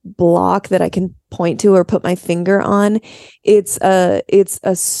one block that I can point to or put my finger on. It's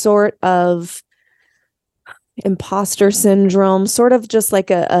a sort of imposter syndrome, sort of just like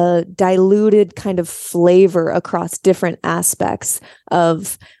a diluted kind of flavor across different aspects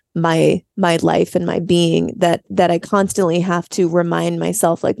of my life and my being that I constantly have to remind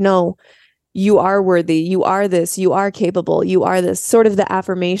myself, like, no, you are worthy, you are this, you are capable, you are this, sort of the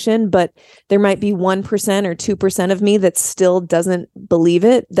affirmation. But there might be 1% or 2% of me that still doesn't believe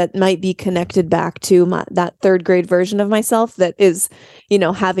it, that might be connected back to that 3rd grade version of myself that is,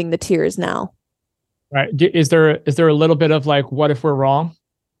 having the tears now. Right. Is there a little bit of like, what if we're wrong?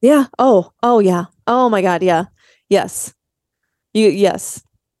 Yeah. Oh yeah. Oh my God. Yeah. Yes. Yes.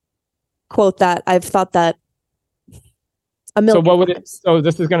 Quote that. I've thought that a million times. So what would it, times. so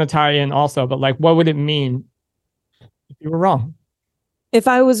this is going to tie in also, but like, what would it mean if you were wrong? If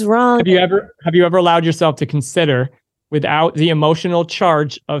I was wrong. Have you ever allowed yourself to consider, without the emotional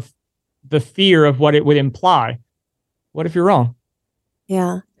charge of the fear of what it would imply, what if you're wrong?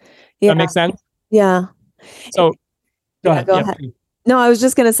 Yeah. Does that make sense? Yeah. So go ahead. Go ahead. No, I was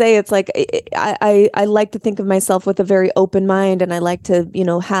just going to say, it's like, I like to think of myself with a very open mind, and I like to,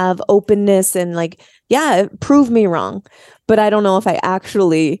 have openness and like, yeah, prove me wrong. But I don't know if I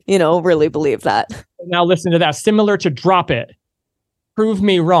actually, really believe that. Now listen to that. Similar to drop it. Prove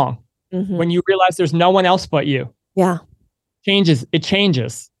me wrong. When you realize there's no one else but you. Yeah. It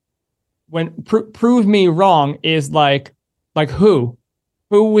changes. When prove me wrong is like who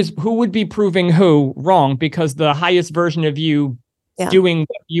would be proving who wrong, because the highest version of you doing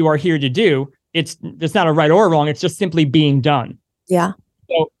what you are here to do, it's not a right or wrong, it's just simply being done. Yeah.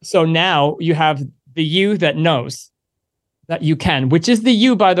 So now you have the you that knows that you can, which is the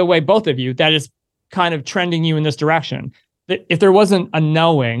you, by the way, both of you, that is kind of trending you in this direction. That if there wasn't a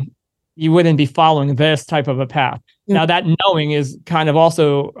knowing, you wouldn't be following this type of a path. Now that knowing is kind of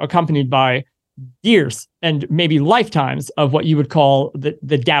also accompanied by years and maybe lifetimes of what you would call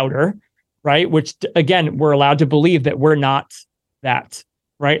the doubter, right? Which again, we're allowed to believe that we're not that,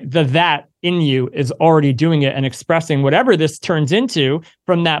 right? That in you is already doing it and expressing whatever this turns into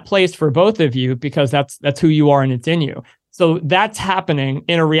from that place for both of you, because that's who you are and it's in you. So that's happening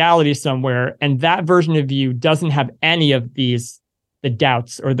in a reality somewhere, and that version of you doesn't have any of these, the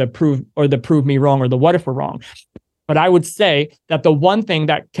doubts or the prove me wrong or the what if we're wrong. But I would say that the one thing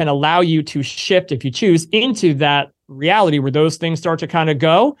that can allow you to shift, if you choose, into that reality where those things start to kind of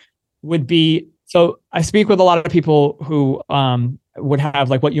go would be, so I speak with a lot of people who would have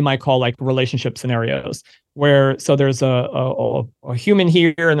like what you might call like relationship scenarios, where so there's a human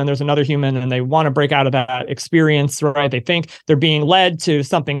here and then there's another human, and they want to break out of that experience, right? They think they're being led to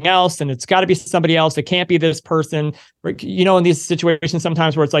something else, and it's got to be somebody else. It can't be this person. In these situations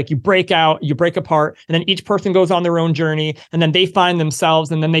sometimes where it's like you break apart, and then each person goes on their own journey, and then they find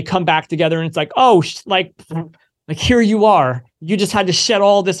themselves, and then they come back together, and it's like, oh, like here you are. You just had to shed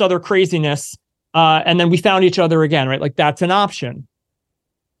all this other craziness. And then we found each other again, right? Like that's an option.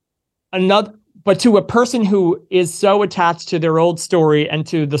 But to a person who is so attached to their old story and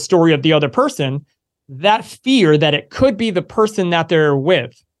to the story of the other person, that fear that it could be the person that they're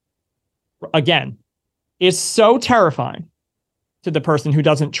with, again, is so terrifying to the person who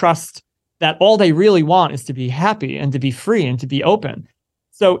doesn't trust that all they really want is to be happy and to be free and to be open.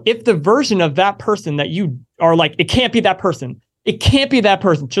 So if the version of that person that you are like, it can't be that person, It can't be that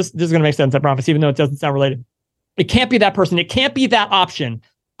person. Just this is going to make sense, I promise, even though it doesn't sound related. It can't be that person. It can't be that option.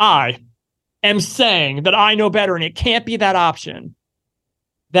 I am saying that I know better, and it can't be that option.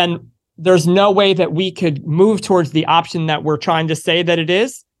 Then there's no way that we could move towards the option that we're trying to say that it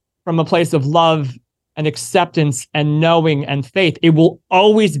is from a place of love and acceptance and knowing and faith. It will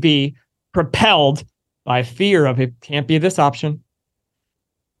always be propelled by fear of it can't be this option.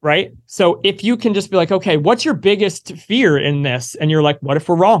 Right? So if you can just be like, okay, what's your biggest fear in this? And you're like, what if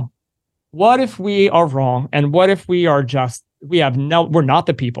we're wrong? What if we are wrong? And what if we are just, we're not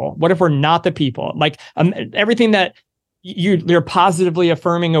the people? What if we're not the people? Like everything that you're positively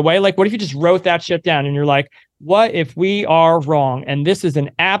affirming away. Like, what if you just wrote that shit down and you're like, what if we are wrong? And this is an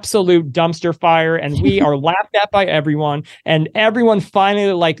absolute dumpster fire and we are laughed at by everyone. And everyone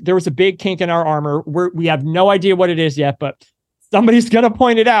finally, like, there was a big kink in our armor. We have no idea what it is yet, but somebody's going to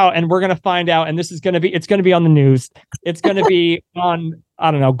point it out and we're going to find out. And this is going to be, it's going to be on the news. It's going to be on,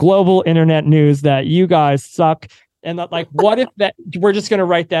 I don't know, global internet news that you guys suck. And like, what if that we're just going to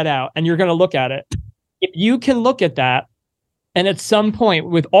write that out and you're going to look at it. If you can look at that and at some point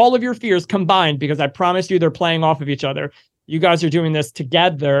with all of your fears combined, because I promise you they're playing off of each other. You guys are doing this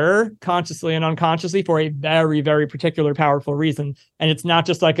together consciously and unconsciously for a very, very particular, powerful reason. And it's not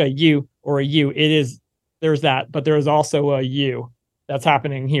just like a you or a you. It is, there's that, but there is also a you that's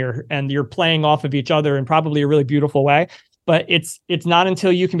happening here. And you're playing off of each other in probably a really beautiful way. But it's not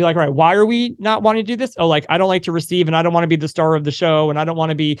until you can be like, all right, why are we not wanting to do this? Oh, like, I don't like to receive and I don't want to be the star of the show and I don't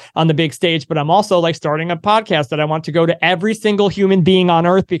want to be on the big stage, but I'm also like starting a podcast that I want to go to every single human being on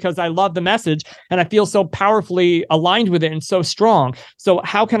earth because I love the message and I feel so powerfully aligned with it and so strong. So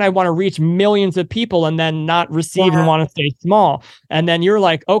how can I want to reach millions of people and then not receive and want to stay small? And then you're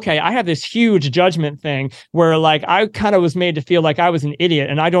like, okay, I have this huge judgment thing where like I kind of was made to feel like I was an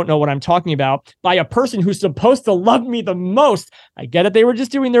idiot and I don't know what I'm talking about by a person who's supposed to love me the most. I get it. They were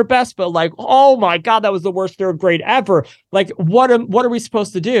just doing their best, but like, oh my God, that was the worst third grade ever. Like, what are we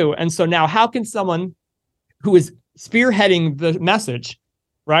supposed to do? And so now how can someone who is spearheading the message,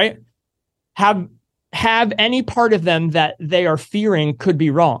 right, have any part of them that they are fearing could be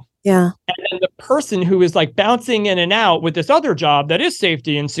wrong? Yeah. And then the person who is like bouncing in and out with this other job that is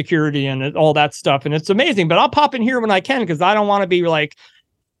safety and security and all that stuff. And it's amazing, but I'll pop in here when I can because I don't want to be like,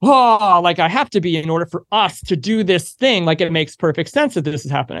 oh, like I have to be in order for us to do this thing. Like it makes perfect sense that this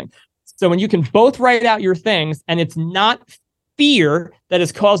is happening. So when you can both write out your things and it's not fear that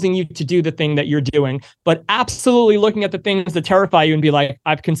is causing you to do the thing that you're doing, but absolutely looking at the things that terrify you and be like,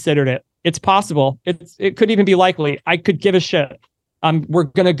 I've considered it. It's possible. It could even be likely. I could give a shit. We're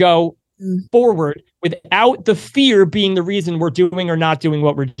going to go forward without the fear being the reason we're doing or not doing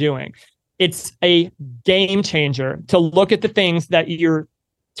what we're doing. It's a game changer to look at the things that you're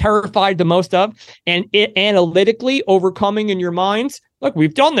terrified the most of and it analytically overcoming in your minds. Look,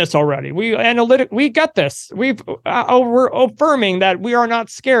 we've done this already. We got this. We're affirming that we are not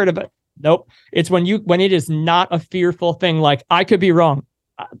scared of it. Nope. It's when it is not a fearful thing. Like I could be wrong.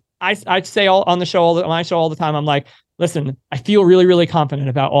 I say on the show, on my show all the time, I'm like, listen, I feel really, really confident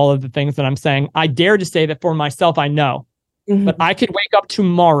about all of the things that I'm saying. I dare to say that for myself, I know, but I could wake up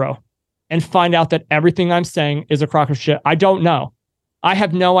tomorrow and find out that everything I'm saying is a crock of shit. I don't know. I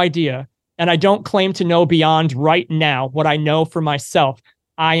have no idea. And I don't claim to know beyond right now what I know for myself.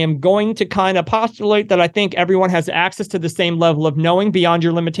 I am going to kind of postulate that I think everyone has access to the same level of knowing beyond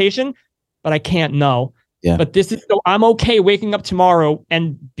your limitation, but I can't know. Yeah. But this is so I'm okay waking up tomorrow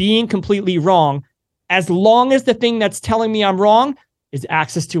and being completely wrong as long as the thing that's telling me I'm wrong is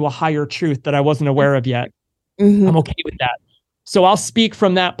access to a higher truth that I wasn't aware of yet. I'm okay with that. So I'll speak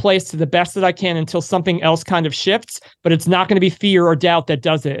from that place to the best that I can until something else kind of shifts, but it's not going to be fear or doubt that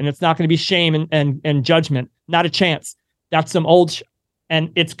does it. And it's not going to be shame and judgment. Not a chance. That's some old and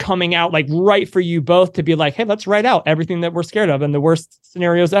it's coming out like right for you both to be like, hey, let's write out everything that we're scared of and the worst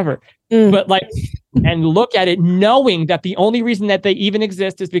scenarios ever. But like, and look at it knowing that the only reason that they even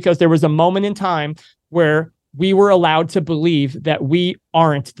exist is because there was a moment in time where we were allowed to believe that we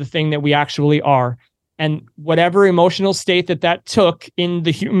aren't the thing that we actually are. And whatever emotional state that took in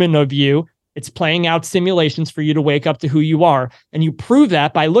the human of you, it's playing out simulations for you to wake up to who you are. And you prove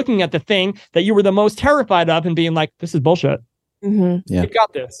that by looking at the thing that you were the most terrified of and being like, this is bullshit. Yeah. We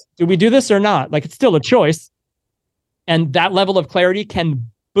got this. Do we do this or not? Like, it's still a choice. And that level of clarity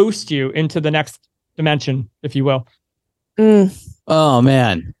can boost you into the next dimension, if you will. Oh,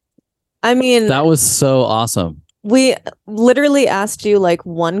 man. I mean, that was so awesome. We literally asked you like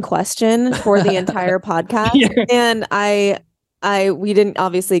one question for the entire podcast. And I we didn't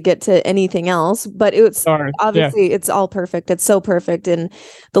obviously get to anything else, but it was Sorry. obviously it's all perfect. It's so perfect. And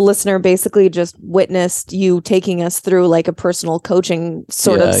the listener basically just witnessed you taking us through like a personal coaching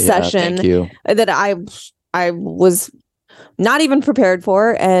sort of session thank you. that I was not even prepared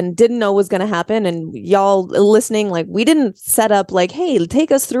for and didn't know was going to happen. And y'all listening, like, we didn't set up like, hey,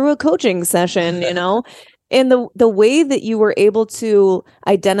 take us through a coaching session, And the way that you were able to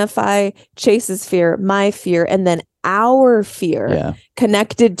identify Chase's fear, my fear, and then our fear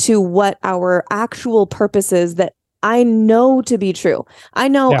connected to what our actual purpose is that I know to be true. I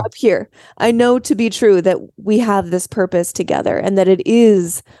know up here, I know to be true that we have this purpose together and that it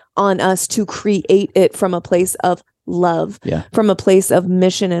is on us to create it from a place of love, from a place of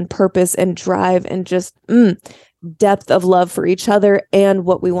mission and purpose and drive and just depth of love for each other and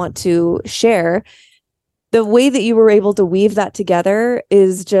what we want to share. The way that you were able to weave that together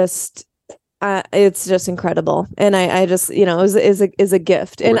is just it's just incredible. And I just, is a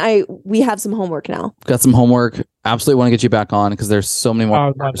gift. And we have some homework now. Got some homework. Absolutely want to get you back on because there's so many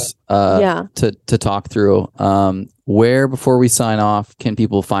more parts to talk through. Where, before we sign off, can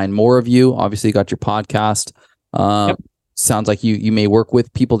people find more of you? Obviously, you got your podcast. Sounds like you may work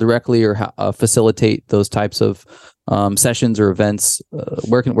with people directly or facilitate those types of sessions or events.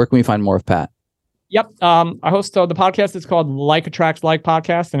 Where can we find more of Pat? Yep. I host the podcast. It's called Like Attracts Like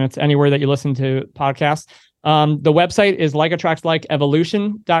Podcast, and it's anywhere that you listen to podcasts. The website is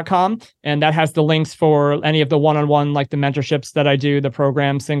likeattractslikeevolution.com, and that has the links for any of the one-on-one, like the mentorships that I do, the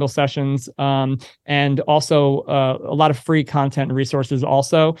program, single sessions, and also a lot of free content and resources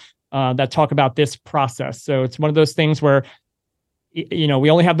also that talk about this process. So it's one of those things where,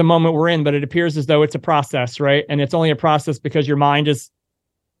 we only have the moment we're in, but it appears as though it's a process, right? And it's only a process because your mind is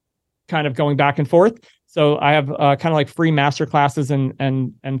kind of going back and forth. So I have kind of like free master classes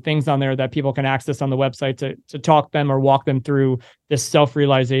and things on there that people can access on the website to talk them or walk them through this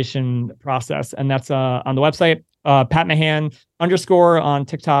self-realization process. And that's on the website, Pat Mahan _ on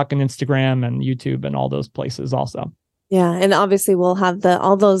TikTok and Instagram and YouTube and all those places also. Yeah. And obviously we'll have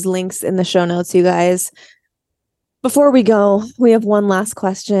all those links in the show notes, you guys. Before we go, we have one last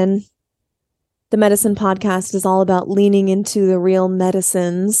question. The Medicine Podcast is all about leaning into the real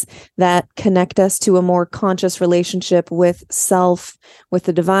medicines that connect us to a more conscious relationship with self, with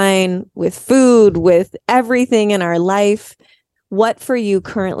the divine, with food, with everything in our life. What for you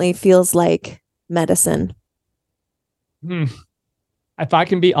currently feels like medicine? If I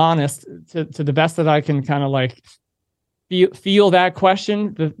can be honest, to the best that I can kind of like feel that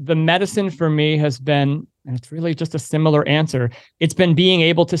question, the medicine for me has been, and it's really just a similar answer, it's been being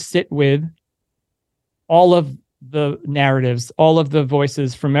able to sit with all of the narratives, all of the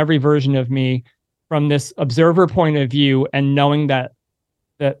voices from every version of me from this observer point of view, and knowing that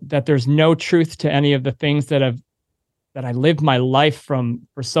there's no truth to any of the things that I lived my life from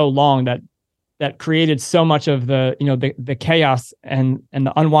for so long that created so much of the chaos and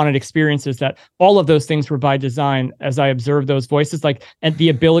the unwanted experiences, that all of those things were by design as I observed those voices, and the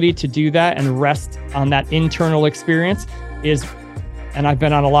ability to do that and rest on that internal experience and I've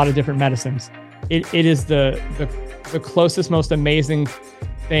been on a lot of different medicines. It is the closest, most amazing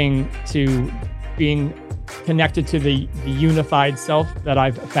thing to being connected to the unified self that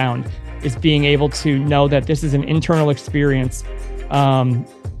I've found, is being able to know that this is an internal experience,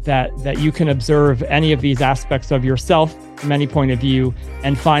 that you can observe any of these aspects of yourself from any point of view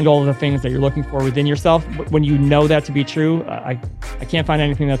and find all of the things that you're looking for within yourself. When you know that to be true, I can't find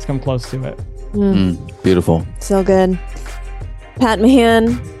anything that's come close to it. Beautiful. So good. Pat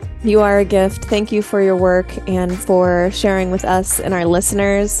Mahan, you are a gift. Thank you for your work and for sharing with us and our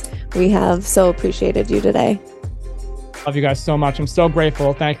listeners. We have so appreciated you today. Love you guys so much. I'm so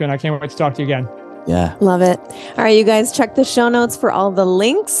grateful. Thank you. And I can't wait to talk to you again. Yeah. Love it. All right, you guys, check the show notes for all the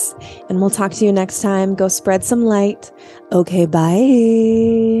links, and we'll talk to you next time. Go spread some light. Okay,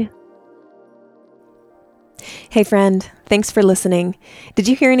 bye. Hey, friend. Thanks for listening. Did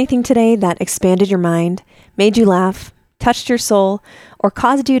you hear anything today that expanded your mind, made you laugh, touched your soul, or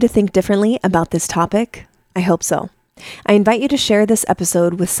caused you to think differently about this topic? I hope so. I invite you to share this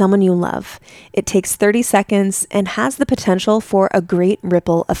episode with someone you love. It takes 30 seconds and has the potential for a great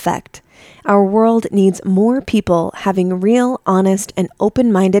ripple effect. Our world needs more people having real, honest, and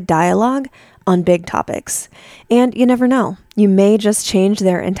open-minded dialogue on big topics. And you never know, you may just change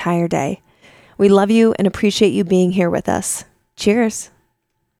their entire day. We love you and appreciate you being here with us. Cheers.